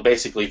it'll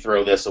basically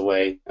throw this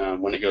away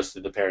when it goes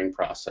through the pairing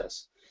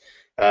process.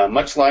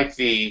 Much like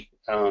the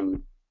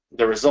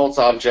results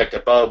object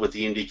above with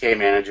the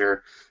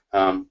EMDKManager,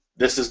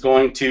 this is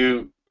going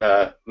to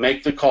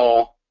make the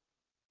call,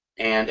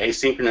 and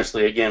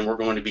asynchronously, again, we're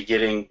going to be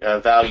getting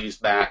values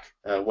back,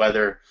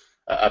 whether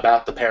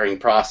about the pairing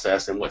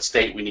process and what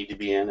state we need to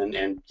be in,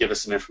 and give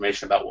us some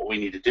information about what we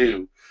need to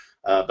do.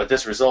 But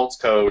this results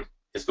code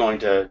is going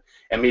to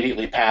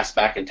immediately pass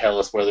back and tell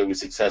us whether we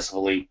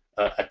successfully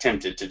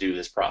attempted to do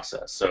this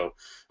process. So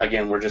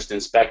again, we're just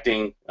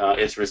inspecting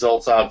its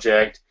results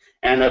object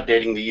and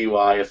updating the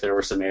UI if there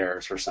were some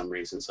errors for some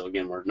reason. So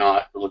again, we're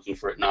looking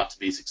for it not to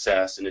be a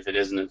success, and if it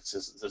isn't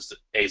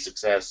a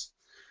success,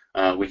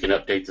 we can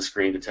update the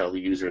screen to tell the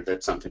user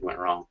that something went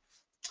wrong.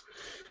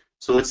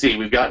 So let's see,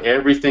 we've got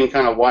everything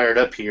kind of wired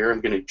up here. I'm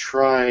going to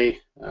try,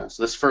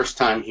 so this first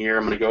time here,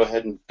 I'm going to go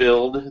ahead and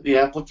build the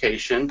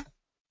application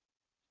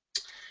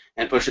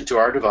and push it to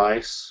our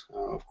device,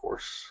 of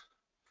course.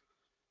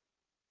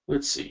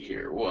 Let's see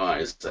here, why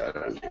is that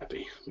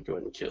unhappy? Let me go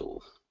ahead and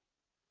kill.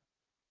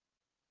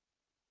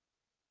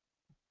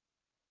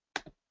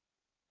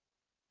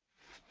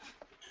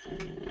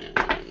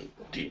 And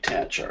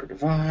detach our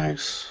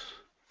device.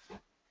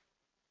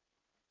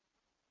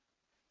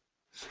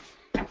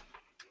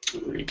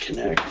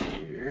 Reconnect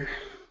here.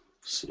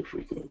 See if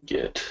we can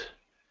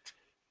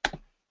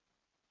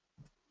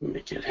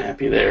make it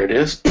happy. There it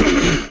is.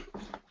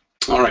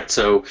 All right,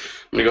 so I'm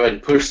going to go ahead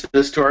and push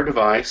this to our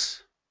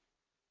device.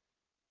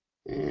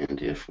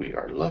 And if we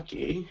are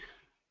lucky,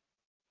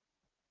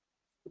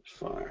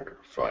 fire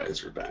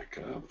visor back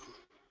up.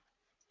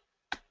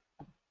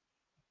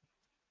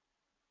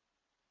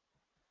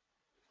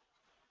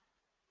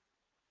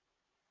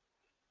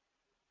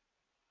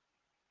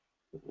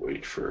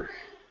 Wait for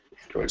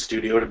Android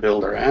Studio to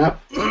build our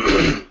app.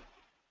 And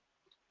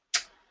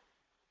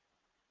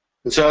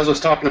so as I was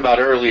talking about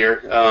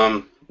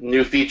earlier,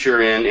 new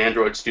feature in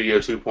Android Studio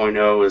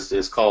 2.0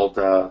 is called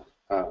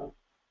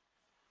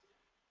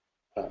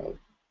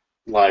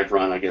live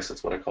run. I guess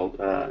that's what I called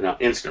no,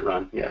 instant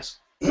run. Yes.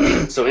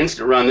 So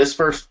instant run. This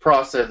first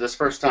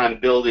time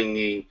building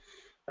the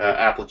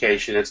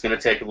application, it's going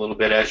to take a little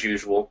bit as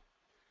usual.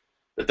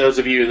 But those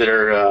of you that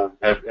are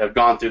have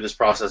gone through this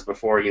process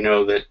before, you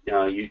know that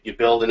you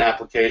build an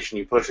application,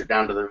 you push it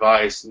down to the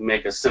device, you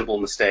make a simple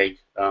mistake.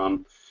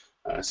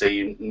 Say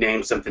you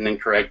name something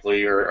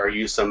incorrectly or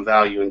use some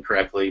value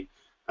incorrectly,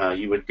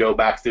 you would go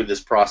back through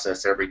this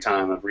process every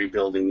time of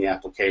rebuilding the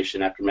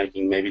application after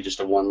making maybe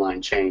just a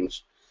one-line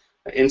change.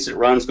 Instant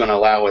Run is going to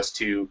allow us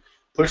to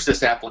push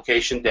this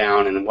application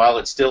down, and while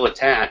it's still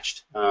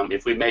attached,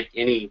 if we make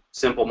any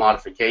simple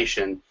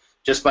modification,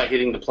 just by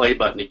hitting the play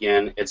button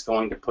again, it's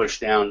going to push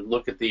down,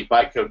 look at the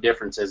bytecode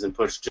differences, and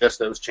push just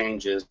those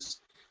changes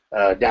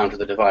down to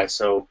the device.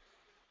 So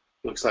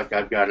looks like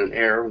I've got an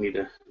error. We need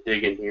to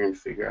dig in here and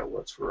figure out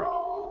what's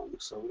wrong.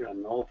 So we got a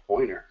null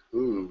pointer.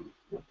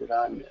 What did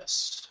I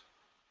miss?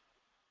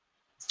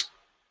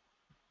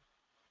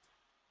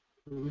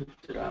 What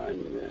did I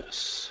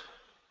miss?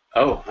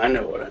 Oh, I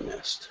know what I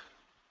missed.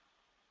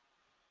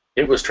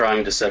 It was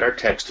trying to set our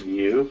text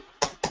view,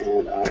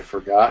 and I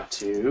forgot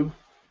to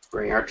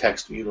bring our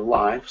text view to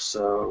life.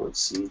 So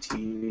let's see,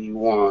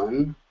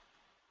 TV1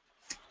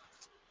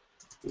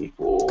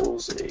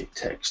 equals a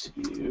text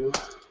view.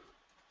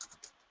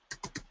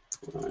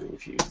 Line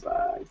view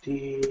by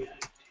ID,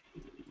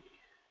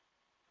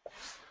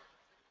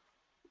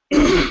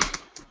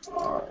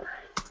 R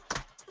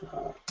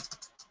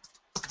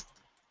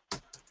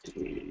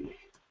D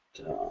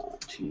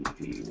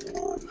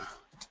TV1.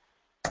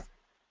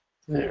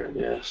 There it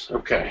is.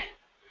 Okay.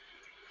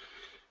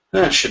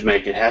 That should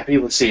make it happy.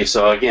 Let's see.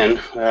 So again,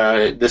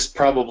 this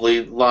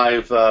probably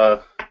live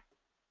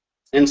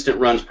instant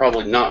run's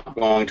probably not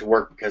going to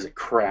work because it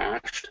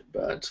crashed.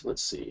 But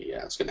let's see.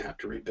 Yeah, it's going to have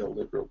to rebuild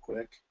it real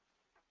quick.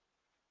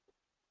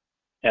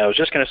 Yeah, I was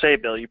just going to say,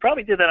 Bill, you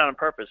probably did that on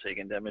purpose so you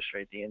can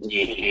demonstrate the instant.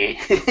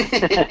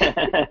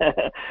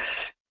 Yeah.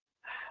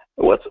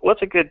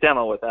 What's a good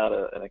demo without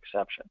an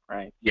exception,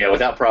 right? Yeah,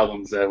 without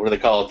problems. What do they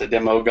call it? The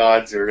demo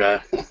gods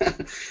are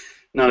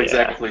not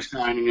exactly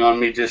shining on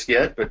me just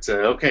yet. But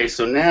okay,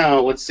 so now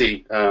let's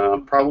see.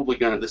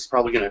 This is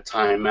probably gonna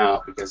time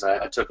out because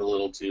I took a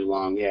little too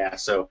long. Yeah.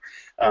 So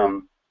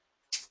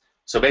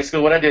so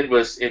basically, what I did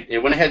was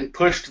it went ahead and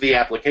pushed the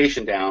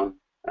application down,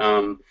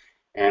 and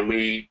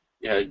we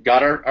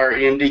got our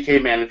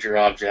EMDKManager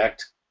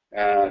object.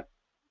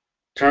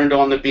 Turned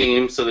on the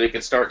beam so that it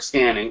could start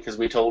scanning because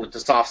we told it to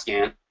soft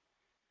scan,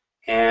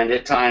 and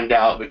it timed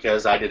out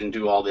because I didn't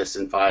do all this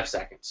in 5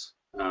 seconds.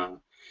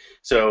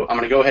 So I'm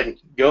going to go ahead and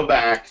go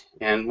back,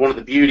 and one of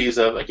the beauties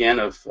of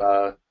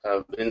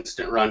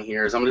instant run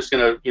here is I'm just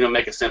going to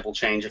make a simple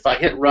change. If I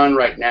hit run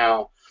right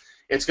now,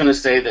 it's going to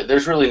say that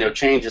there's really no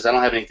changes. I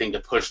don't have anything to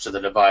push to the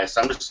device.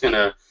 I'm just going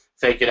to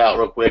fake it out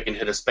real quick and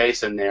hit a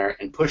space in there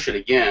and push it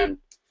again.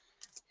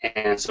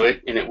 And so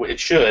it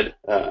should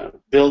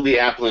build the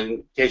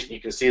application. You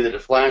can see that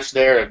it flashed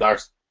there.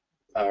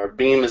 Our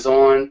beam is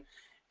on.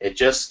 It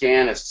just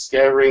scanned. It's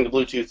scanning the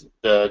Bluetooth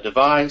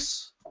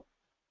device.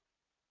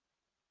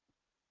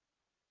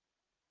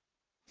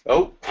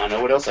 Oh, I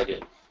know what else I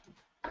did.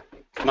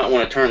 Might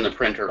want to turn the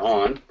printer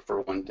on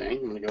for one thing.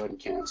 I'm going to go ahead and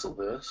cancel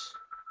this.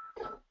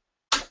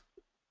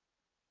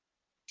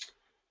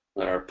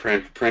 Let our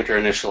printer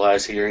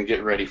initialize here and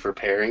get ready for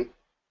pairing.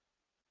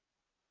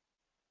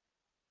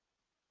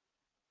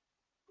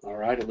 All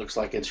right, it looks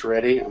like it's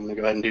ready. I'm going to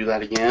go ahead and do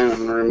that again. I'm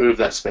going to remove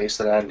that space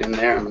that I had in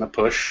there. I'm going to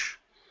push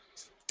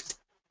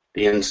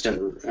the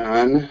instant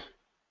run.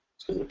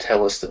 It's going to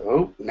tell us that,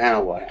 oh,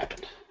 now what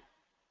happened?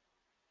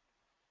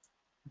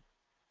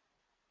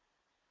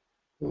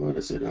 What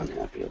is it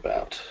unhappy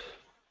about?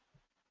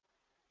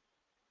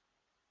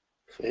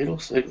 Fatal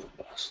signal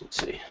bus. Let's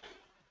see.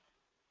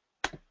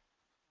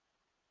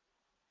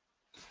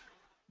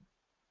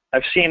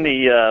 I've seen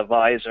the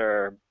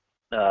visor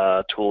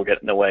tool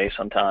get in the way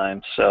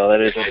sometimes, so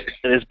it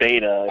is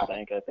beta.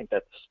 I think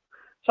that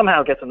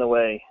somehow gets in the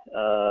way.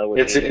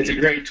 It's a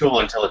great tool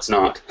until it's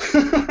not.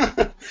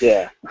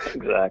 Yeah,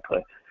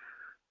 exactly.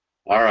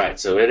 All right,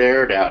 so it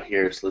errored out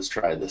here, so let's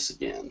try this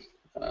again.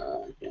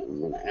 Again, I'm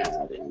going to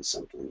add in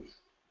something,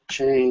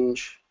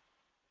 change,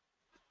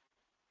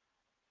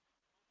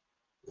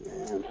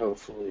 and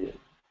hopefully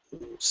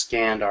it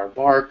scanned our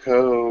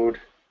barcode.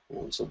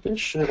 And so this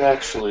should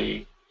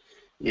actually,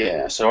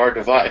 yeah, so our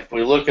device, if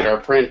we look at our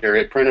printer,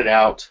 it printed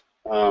out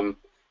a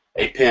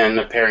pin,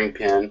 a pairing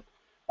pin.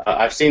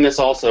 I've seen this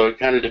also, it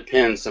kind of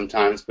depends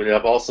sometimes, but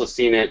I've also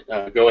seen it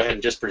go ahead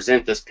and just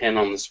present this pin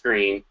on the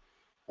screen.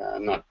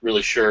 I'm not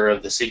really sure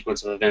of the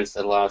sequence of events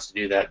that allow us to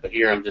do that, but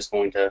here I'm just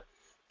going to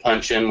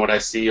punch in what I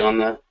see on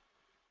the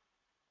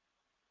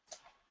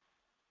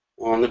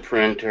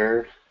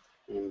printer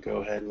and go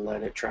ahead and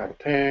let it try to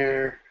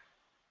pair.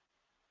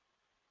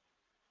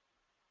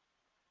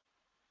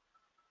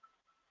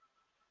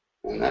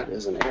 And that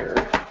is an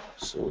error.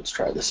 So let's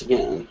try this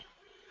again.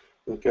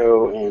 We'll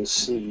go and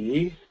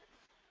see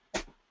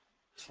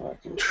if I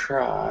can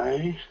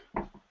try.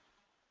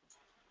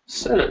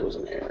 Said it was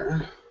an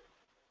error.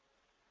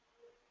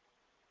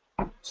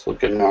 Let's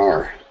look at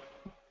our.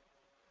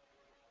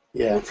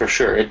 Yeah, for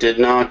sure. It did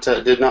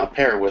not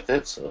pair with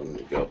it. So let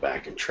me go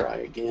back and try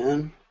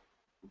again.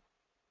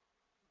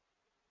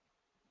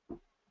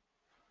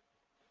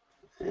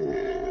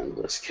 And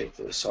let's kick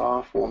this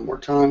off one more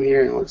time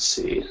here, and let's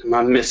see. Am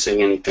I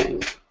missing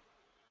anything?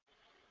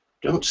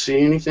 Don't see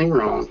anything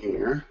wrong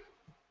here.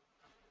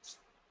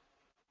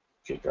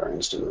 Kick our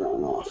instant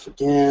run off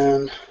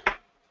again.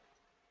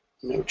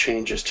 No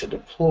changes to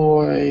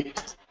deploy.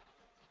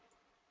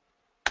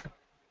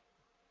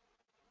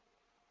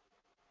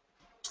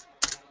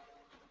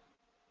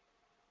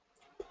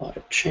 Apply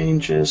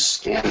changes,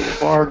 scan the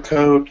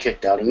barcode,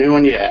 kicked out a new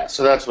one. Yeah,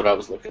 so that's what I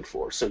was looking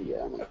for. So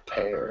yeah, I'm going to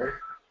pair.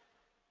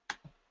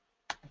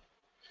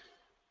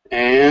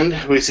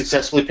 And we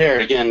successfully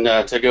paired. Again,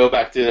 to go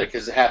back to that,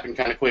 because it happened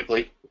kind of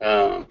quickly.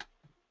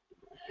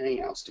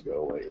 Hangouts to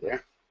go away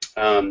there.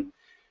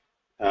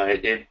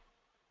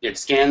 It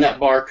scanned that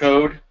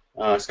barcode,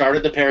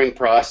 started the pairing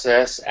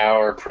process.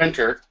 Our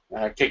printer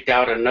kicked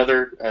out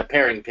another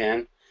pairing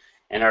pin,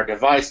 and our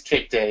device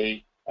kicked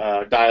a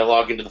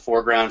dialog into the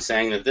foreground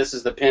saying that this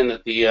is the pin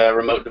that the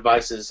remote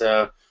device is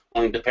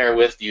wanting to pair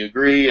with. Do you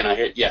agree? And I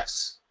hit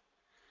yes.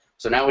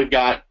 So now we've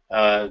got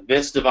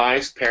this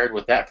device paired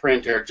with that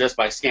printer just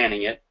by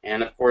scanning it,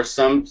 and of course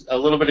a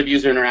little bit of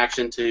user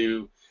interaction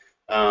to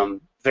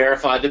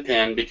verify the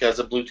pin because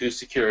of Bluetooth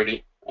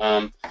security.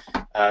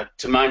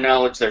 To my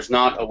knowledge, there's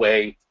not a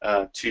way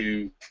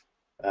to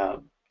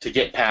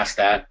get past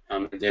that.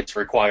 It's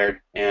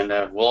required, and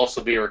will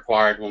also be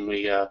required when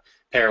we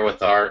pair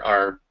with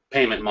our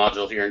payment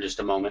module here in just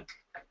a moment.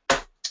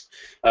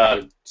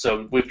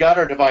 So we've got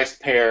our device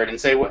paired, and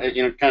say,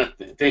 kind of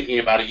thinking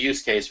about a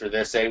use case for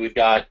this. Say we've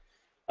got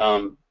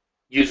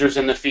users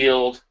in the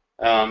field,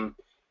 a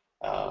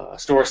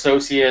store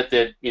associate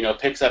that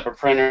picks up a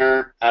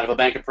printer out of a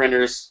bank of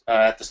printers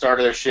at the start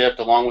of their shift,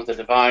 along with the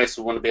device.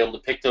 We want to be able to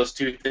pick those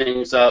two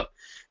things up,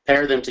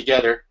 pair them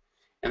together,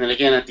 and then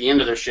again at the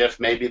end of their shift,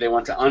 maybe they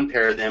want to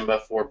unpair them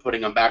before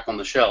putting them back on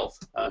the shelf.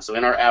 So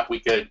in our app, we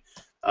could.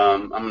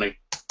 I'm going to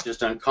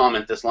just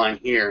uncomment this line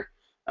here.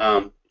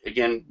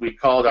 Again, we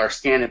called our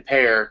scan and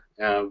pair.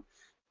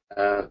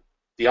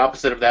 The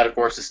opposite of that, of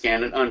course, is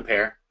scan and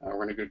unpair.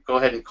 We're going to go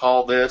ahead and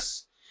call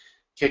this,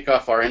 kick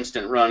off our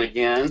instant run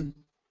again,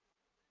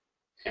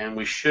 and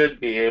we should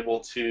be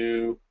able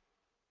to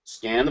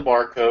scan the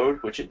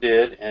barcode, which it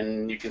did,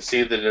 and you can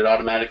see that it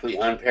automatically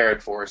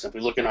unpaired for us. If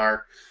we look in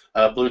our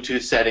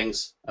Bluetooth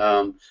settings,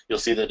 you'll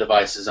see the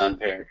device is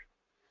unpaired.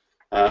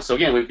 So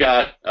again, we've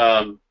got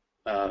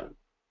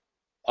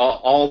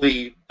all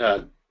the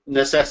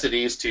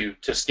necessities to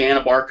scan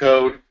a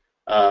barcode,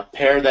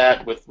 pair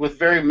that with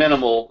very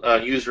minimal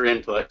user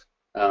input.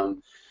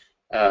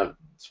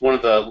 It's one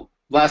of the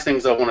last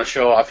things I want to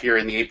show off here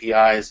in the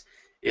APIs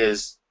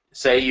is,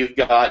 say you've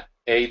got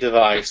a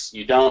device,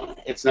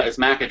 its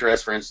MAC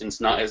address, for instance,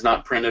 is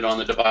not printed on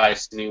the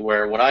device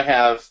anywhere. What I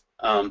have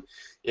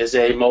is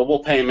a mobile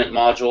payment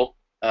module.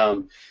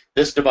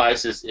 This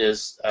device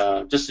is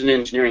just an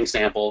engineering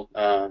sample.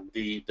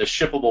 The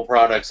shippable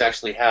products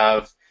actually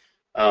have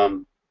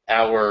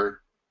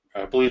our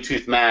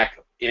Bluetooth MAC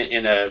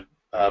in a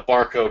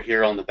barcode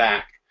here on the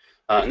back.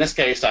 In this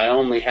case, I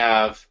only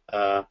have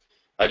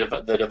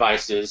the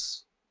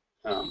device's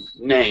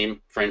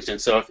name, for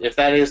instance. So if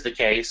that is the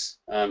case,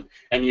 and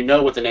you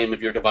know what the name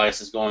of your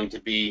device is going to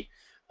be,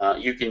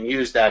 you can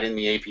use that in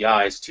the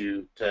APIs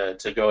to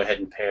go ahead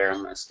and pair.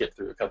 I'm going to skip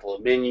through a couple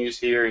of menus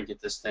here and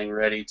get this thing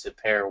ready to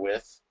pair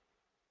with.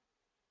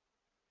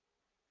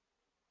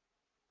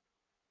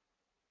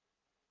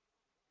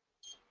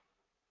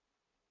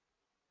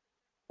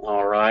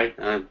 All right.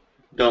 I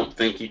don't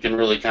think you can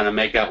really kind of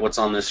make out what's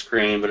on this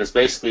screen, but it's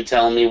basically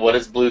telling me what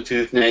its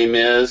Bluetooth name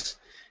is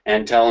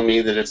and telling me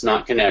that it's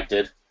not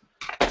connected.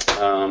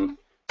 So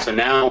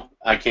now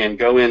I can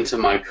go into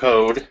my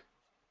code,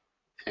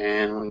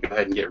 and I'm going to go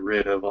ahead and get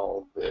rid of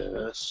all of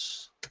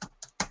this.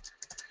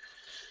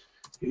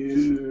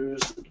 Use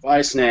the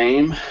device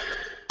name.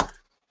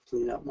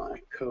 Clean up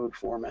my code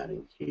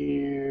formatting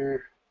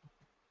here.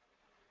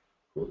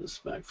 Pull this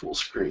back full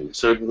screen.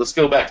 So let's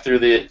go back through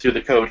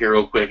the code here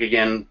real quick.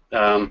 Again,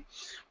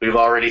 we've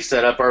already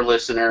set up our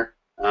listener.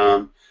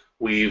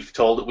 We've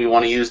told it we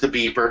want to use the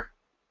beeper.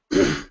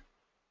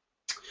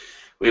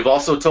 We've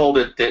also told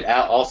it that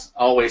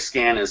always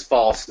scan is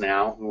false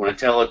now. We want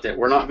to tell it that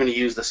we're not going to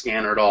use the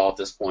scanner at all at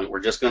this point. We're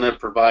just going to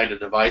provide a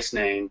device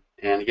name.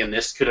 And again,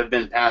 this could have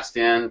been passed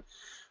in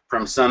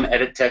from some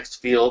edit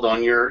text field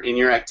in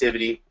your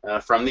activity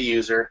from the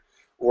user,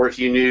 or if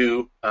you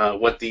knew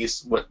what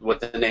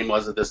the name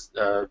was of this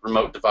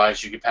remote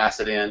device, you could pass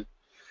it in.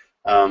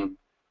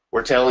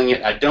 We're telling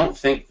it, I don't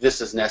think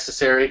this is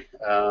necessary.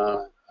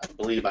 I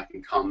believe I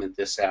can comment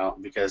this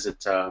out because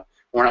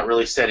we're not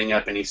really setting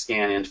up any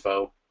scan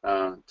info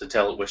to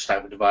tell it which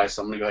type of device,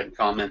 so I'm going to go ahead and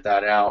comment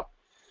that out.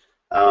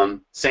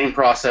 Same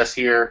process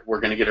here.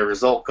 We're going to get a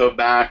result code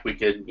back. We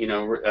could,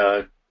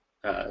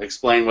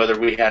 explain whether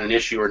we had an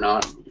issue or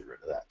not. Let me get rid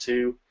of that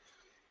too.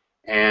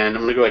 And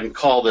I'm going to go ahead and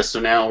call this.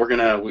 So now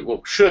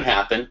what should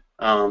happen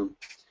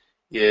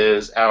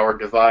is our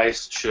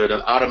device should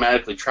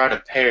automatically try to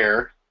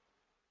pair.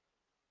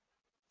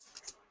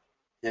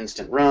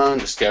 Instant run,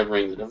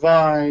 discovering the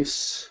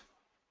device.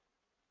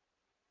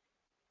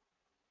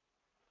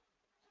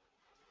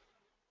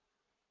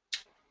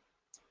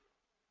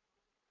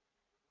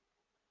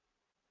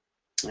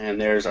 And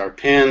there's our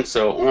pin.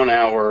 So on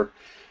our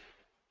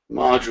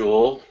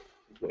module,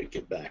 wake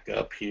it back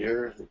up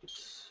here.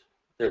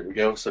 There we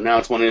go. So now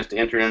it's wanting us to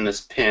enter in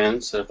this pin.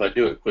 So if I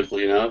do it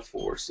quickly enough,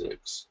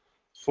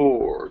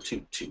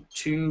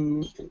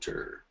 464222,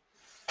 enter.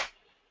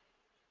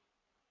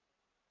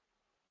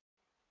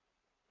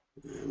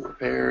 And we're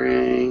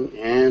pairing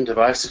and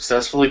device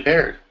successfully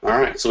paired. All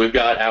right, so we've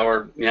got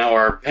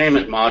our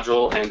payment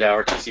module and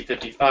our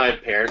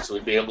TC55 paired, so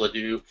we'd be able to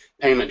do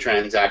payment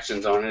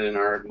transactions on it in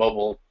our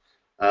mobile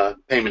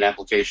payment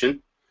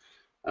application.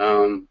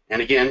 And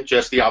again,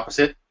 just the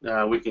opposite.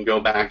 We can go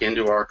back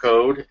into our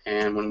code,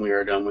 and when we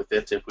are done with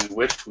it, if we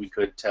wished, we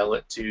could tell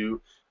it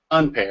to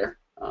unpair.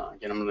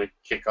 Again, I'm going to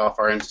kick off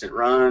our instant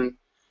run.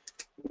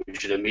 We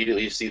should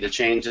immediately see the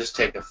changes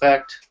take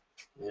effect.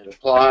 It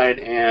applied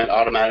and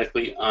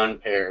automatically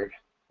unpaired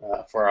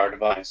for our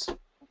device.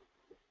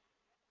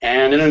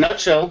 And in a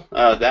nutshell,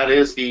 that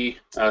is the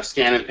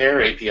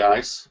ScanAndPair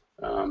APIs.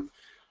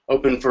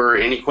 Open for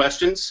any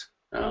questions.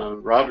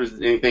 Rob, is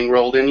anything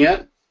rolled in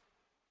yet?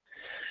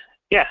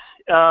 Yeah,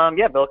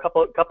 Bill. A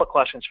couple of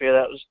questions for you.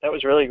 That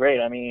was really great.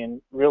 I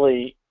mean,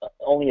 really,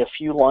 only a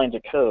few lines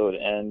of code,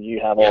 and you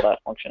have all that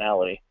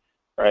functionality,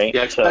 right?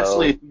 Yeah,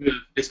 especially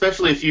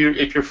if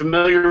you're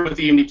familiar with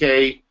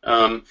EMDK.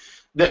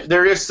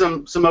 There is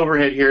some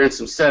overhead here and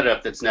some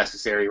setup that's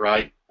necessary,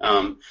 right?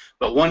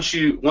 But once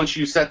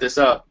you set this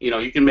up,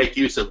 you can make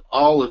use of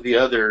all of the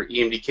other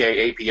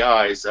EMDK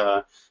APIs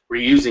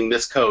reusing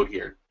this code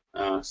here.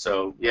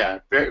 So yeah,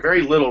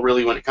 very little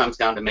really when it comes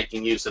down to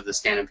making use of the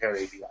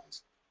ScanAndPair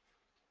APIs.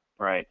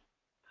 Right,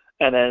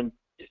 and then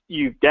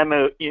you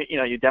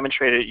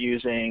demonstrated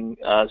using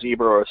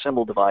Zebra or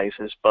Symbol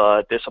devices,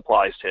 but this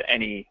applies to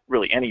any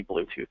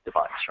Bluetooth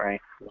device,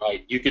 right?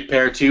 Right. You could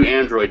pair two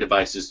Android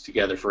devices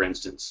together, for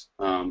instance.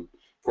 Of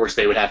course,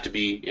 they would have to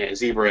be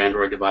Zebra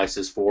Android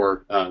devices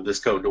for this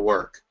code to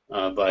work.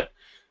 But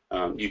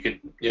you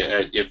could,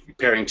 if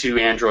pairing two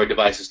Android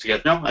devices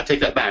together, no, I take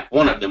that back.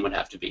 One of them would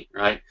have to be,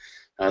 right?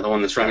 The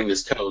one that's running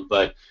this code,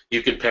 but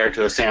you could pair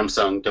to a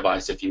Samsung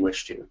device if you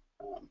wish to.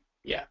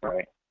 Yeah.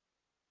 Right.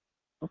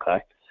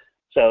 Okay.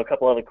 So a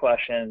couple other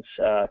questions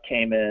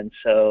came in.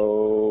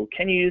 So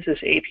can you use this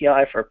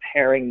API for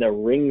pairing the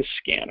ring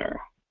scanner?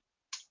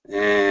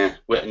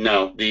 Well,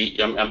 no.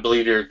 I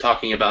believe you're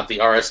talking about the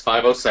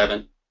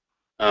RS507.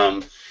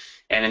 And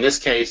in this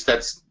case,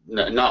 that's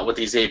not what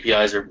these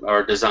APIs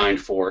are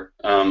designed for.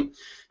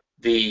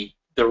 The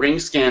ring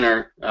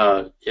scanner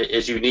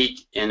is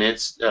unique in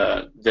its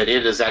that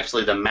it is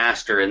actually the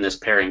master in this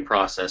pairing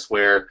process.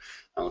 Where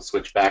I'll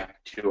switch back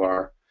to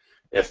our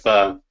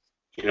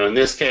in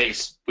this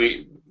case,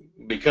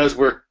 because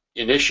we're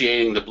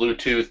initiating the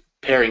Bluetooth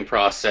pairing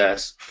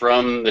process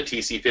from the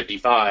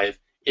TC55,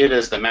 it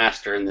is the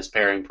master in this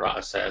pairing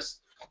process,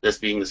 this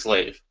being the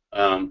slave.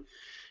 When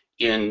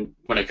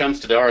it comes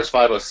to the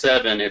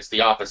RS507, it's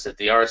the opposite.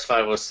 The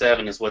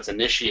RS507 is what's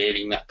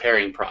initiating that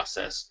pairing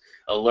process,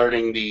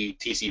 alerting the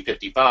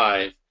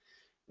TC55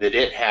 that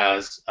it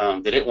has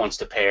that it wants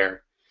to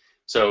pair.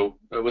 So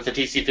with the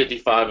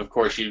TC55, of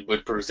course, you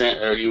would present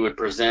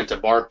a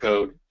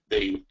barcode,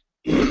 the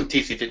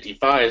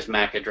TC55's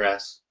MAC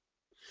address,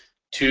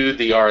 to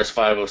the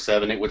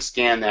RS507. It would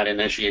scan that and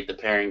initiate the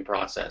pairing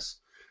process.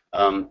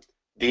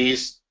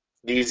 These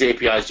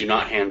APIs do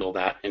not handle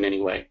that in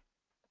any way.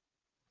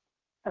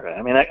 Okay,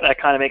 I mean that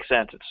kind of makes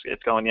sense.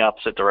 It's going the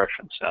opposite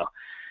direction. So,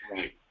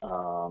 right.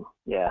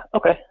 Yeah.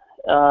 Okay.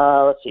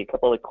 Let's see. A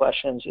couple of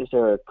questions. Is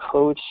there a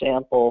code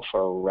sample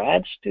for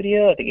Rad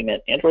Studio? I think you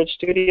meant Android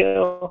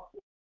Studio.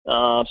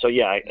 So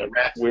yeah,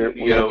 Rad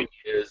Studio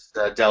is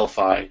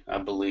Delphi, I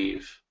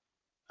believe.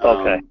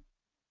 Okay.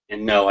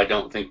 And no, I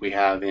don't think we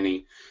have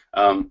any.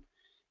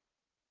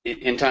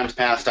 In times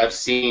past, I've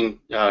seen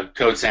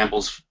code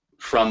samples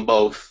from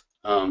both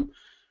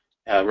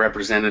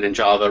represented in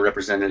Java,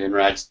 represented in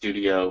Rad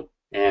Studio,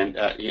 and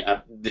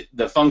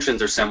the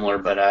functions are similar,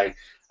 but I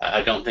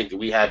don't think that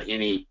we have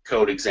any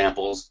code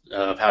examples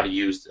of how to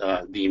use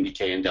the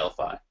EMDK in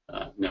Delphi.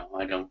 No,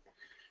 I don't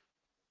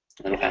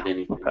have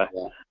anything like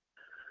that.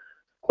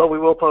 Well, we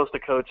will post a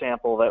code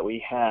sample that we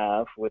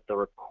have with the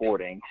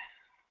recording,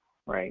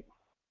 right?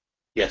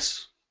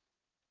 Yes.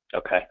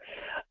 Okay.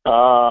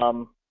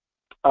 All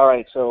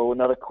right, so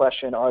another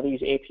question. Are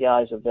these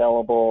APIs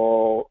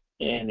available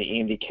in the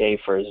EMDK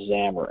for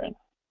Xamarin?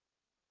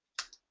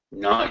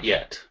 Not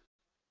yet.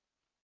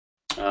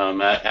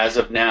 As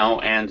of now,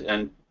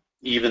 and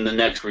even the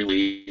next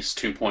release,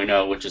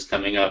 2.0, which is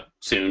coming up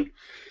soon,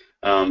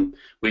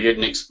 we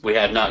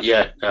have not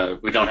yet.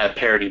 We don't have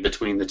parity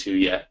between the two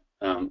yet.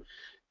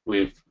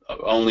 We've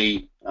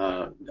only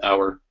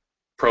our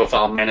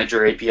profile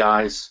manager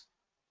APIs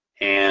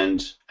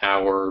and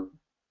our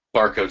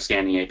barcode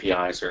scanning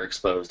APIs are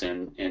exposed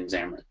in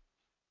Xamarin.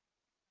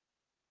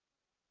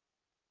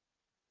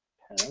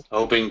 Okay.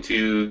 Hoping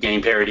to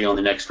gain parity on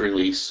the next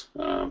release.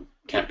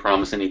 Can't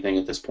promise anything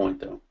at this point,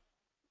 though.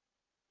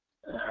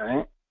 All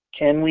right.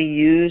 Can we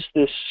use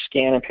this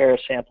ScanAndPair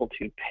sample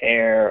to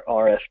pair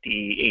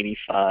RFD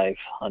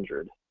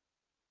 8500?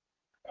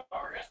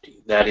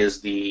 RFD. That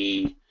is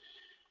the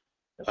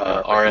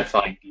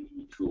RFID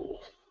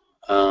tool.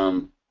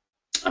 I'm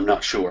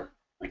not sure.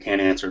 I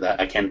can't answer that.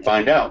 I can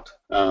find out.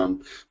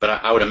 But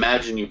I would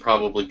imagine you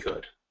probably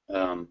could.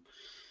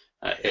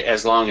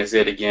 As long as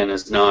it, again,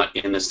 is not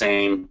in the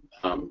same,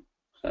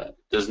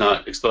 does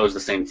not expose the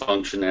same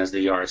function as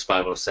the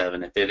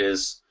RS507. If it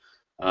is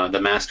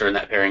the master in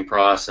that pairing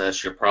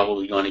process, you're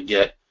probably going to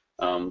get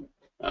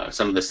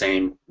some of the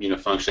same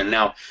function.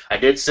 Now, I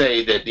did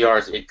say that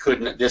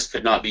this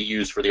could not be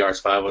used for the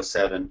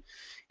RS-507.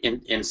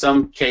 In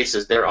some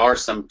cases, there are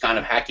some kind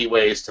of hacky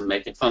ways to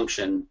make it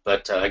function,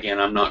 but again,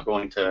 I'm not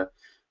going to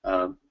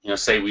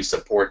say we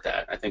support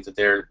that. I think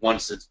that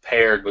once it's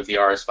paired with the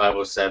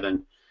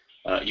RS-507,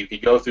 you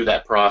could go through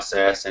that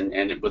process,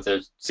 and with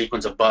a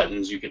sequence of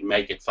buttons, you could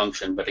make it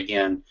function. But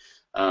again,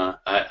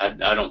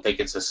 I don't think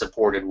it's a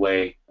supported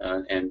way,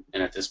 and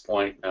at this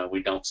point,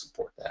 we don't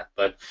support that.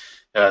 But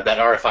that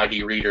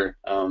RFID reader,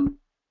 I'm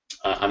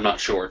not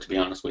sure, to be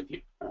honest with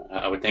you.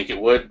 I would think it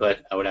would,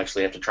 but I would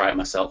actually have to try it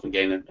myself and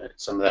gain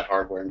some of that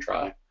hardware and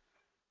try.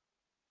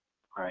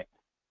 All right.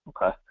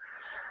 Okay.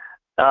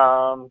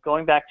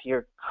 Going back to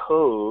your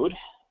code,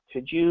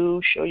 could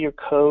you show your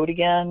code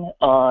again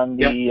on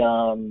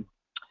the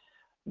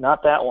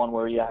not that one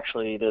where you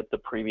actually the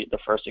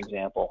first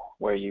example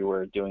where you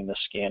were doing the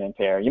scan and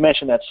pair? You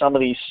mentioned that some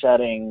of these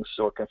settings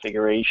or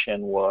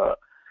configuration were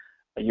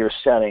your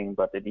setting,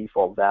 but the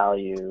default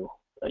value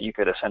you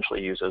could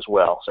essentially use as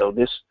well. So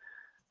this,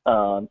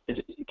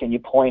 can you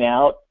point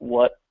out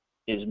what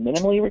is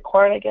minimally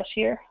required, I guess,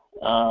 here?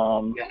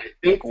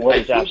 What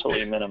is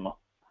absolutely minimum?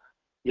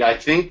 Yeah, I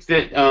think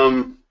that,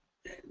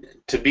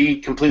 to be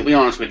completely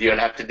honest with you, I'd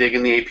have to dig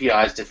in the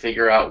APIs to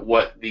figure out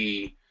what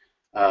the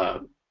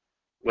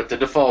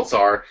defaults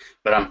are,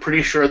 but I'm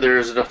pretty sure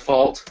there's a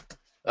default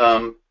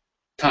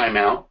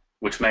timeout,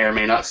 which may or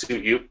may not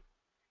suit you,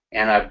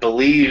 and I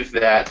believe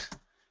that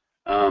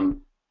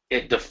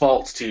it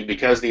defaults to,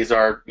 because these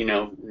are,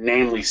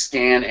 namely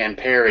scan and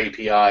pair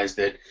APIs,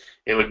 that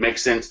it would make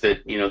sense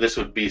that, this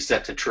would be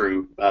set to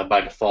true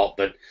by default,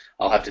 but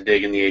I'll have to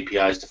dig in the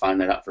APIs to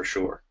find that out for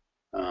sure.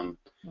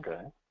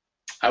 Okay.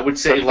 I would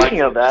say, so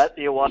speaking of that,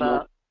 do you want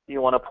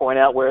to point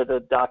out where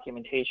the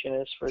documentation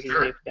is for these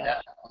APIs? Yeah.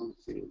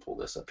 Let me pull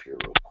this up here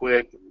real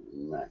quick.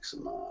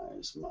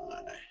 Maximize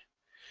my.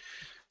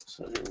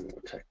 So here we go.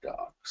 Tech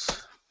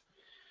Docs.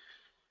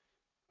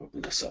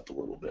 Open this up a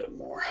little bit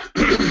more.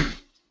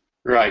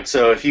 Right,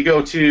 so if you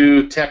go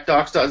to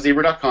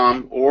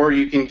techdocs.zebra.com, or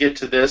you can get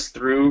to this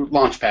through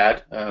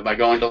Launchpad by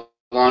going to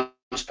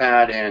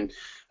Launchpad and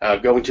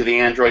going to the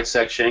Android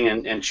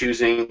section and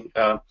choosing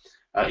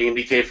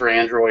EMDK for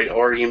Android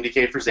or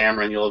EMDK for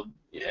Xamarin, you'll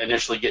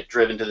initially get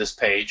driven to this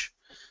page.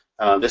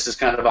 This is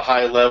kind of a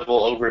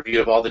high-level overview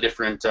of all the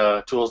different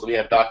tools that we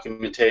have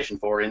documentation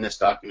for in this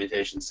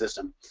documentation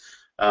system.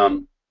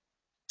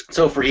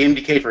 So for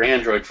EMDK for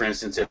Android, for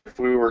instance, if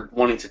we were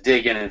wanting to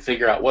dig in and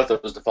figure out what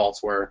those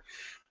defaults were,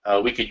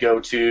 we could go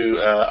to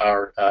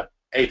our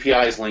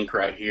APIs link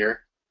right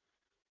here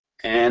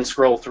and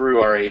scroll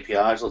through our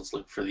APIs. Let's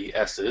look for the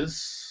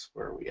S's.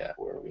 Where are we at?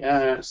 Where are we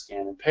at?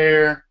 Scan and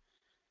pair.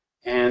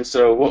 And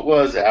so what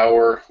was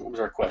our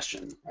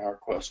question? Our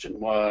question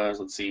was,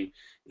 let's see,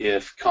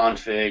 if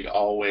config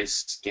always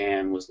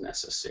scan was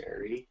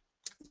necessary.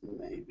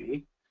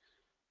 Maybe.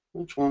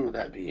 Which one would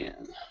that be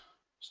in?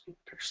 Scan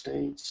pair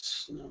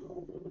states,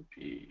 no, it would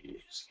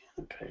be scan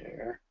and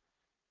pair.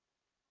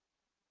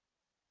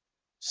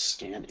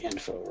 Scan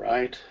info,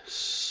 right?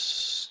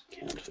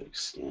 Config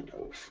scan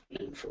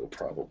info,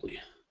 probably.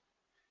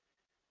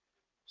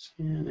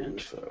 Scan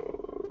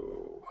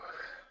info.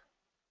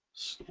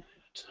 Scan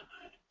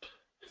type.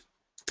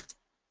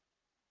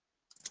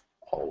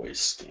 Always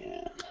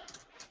scan.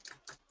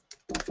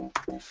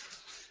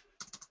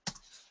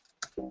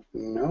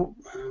 Nope.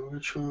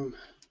 Which one?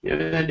 You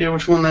have any idea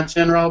which one that's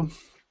in, Rob?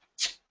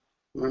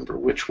 Remember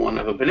which one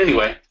of them, but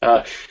anyway,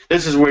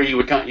 this is where you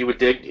would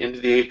dig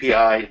into the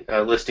API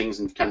listings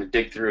and kind of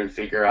dig through and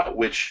figure out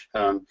which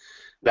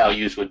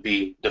values would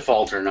be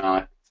default or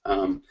not.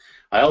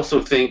 I also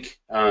think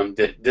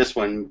that this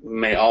one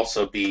may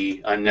also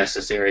be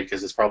unnecessary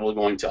because it's probably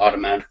going to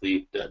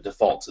automatically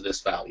default to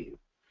this value.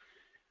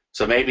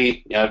 So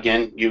maybe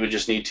again, you would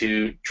just need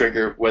to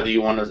trigger whether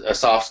you want a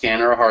soft scan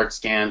or a hard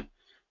scan,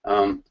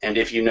 and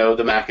if you know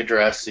the MAC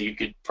address, so you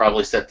could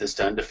probably set this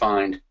to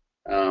undefined.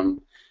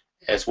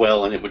 As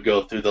well, and it would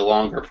go through the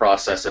longer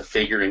process of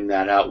figuring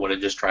that out, what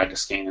it just tried to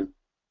scan.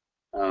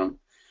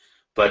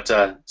 But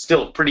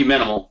still pretty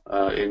minimal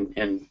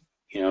in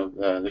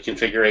the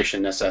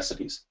configuration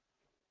necessities.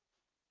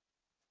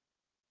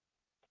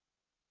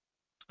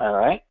 All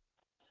right,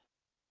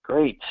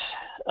 great.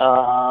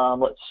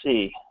 Let's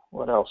see,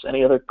 what else?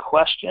 Any other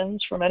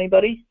questions from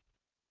anybody?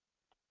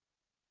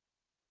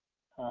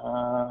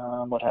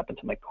 What happened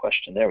to my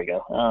question? There we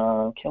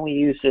go. Can we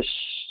use this?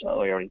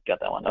 Oh, we already got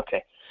that one.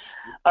 Okay.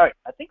 All right.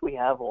 I think we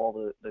have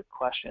all the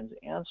questions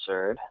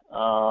answered.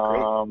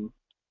 I'm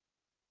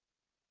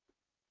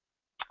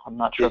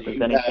not sure if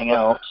there's anything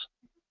else.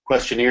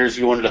 Questionnaires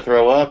you wanted to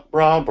throw up,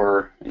 Rob,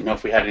 or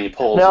if we had any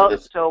polls? No.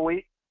 So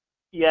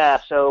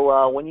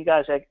when you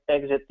guys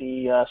exit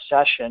the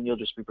session, you'll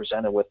just be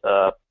presented with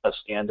a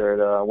standard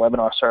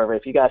webinar survey.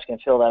 If you guys can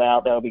fill that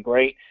out, that would be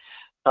great.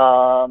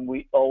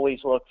 We always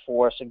look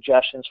for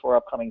suggestions for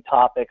upcoming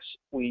topics.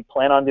 We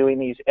plan on doing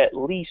these at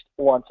least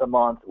once a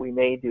month. We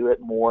may do it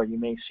more. You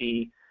may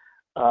see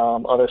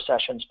other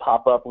sessions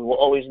pop up, we will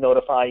always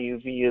notify you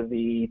via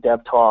the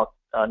DevTalk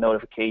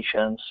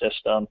notification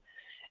system,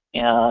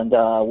 and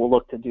we'll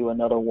look to do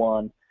another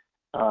one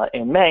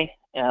in May,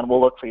 and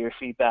we'll look for your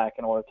feedback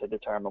in order to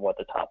determine what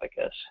the topic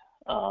is.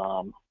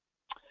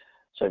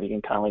 So if you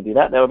can kindly do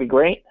that, that would be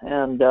great.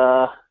 And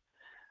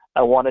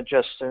I want to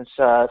just,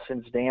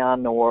 since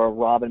Dan or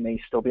Robin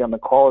may still be on the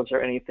call, is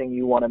there anything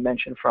you want to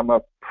mention from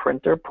a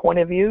printer point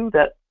of view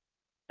that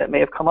may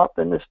have come up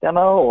in this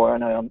demo? Or I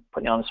know I'm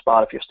putting you on the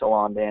spot if you're still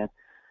on, Dan.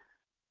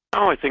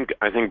 Oh, I think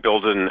Bill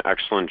did an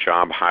excellent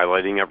job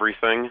highlighting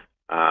everything.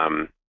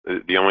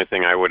 The only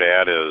thing I would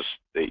add is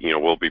that,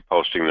 we'll be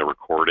posting the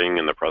recording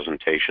and the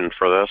presentation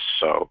for this,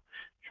 so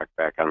check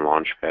back on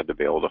Launchpad to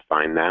be able to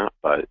find that.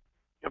 But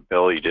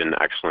Bill, you did an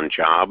excellent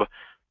job.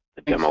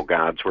 The demo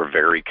gods were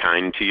very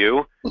kind to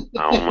you.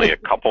 Only a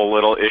couple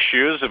little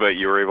issues, but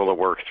you were able to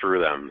work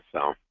through them.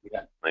 So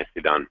yeah.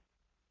 Nicely done.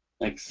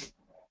 Thanks.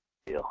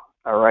 Deal.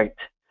 All right.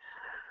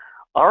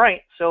 All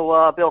right.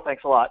 So, Bill,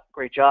 thanks a lot.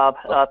 Great job.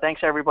 Thanks,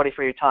 everybody,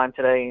 for your time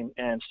today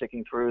and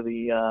sticking through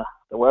the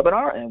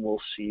webinar, and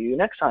we'll see you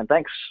next time.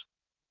 Thanks.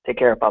 Take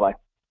care.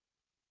 Bye-bye.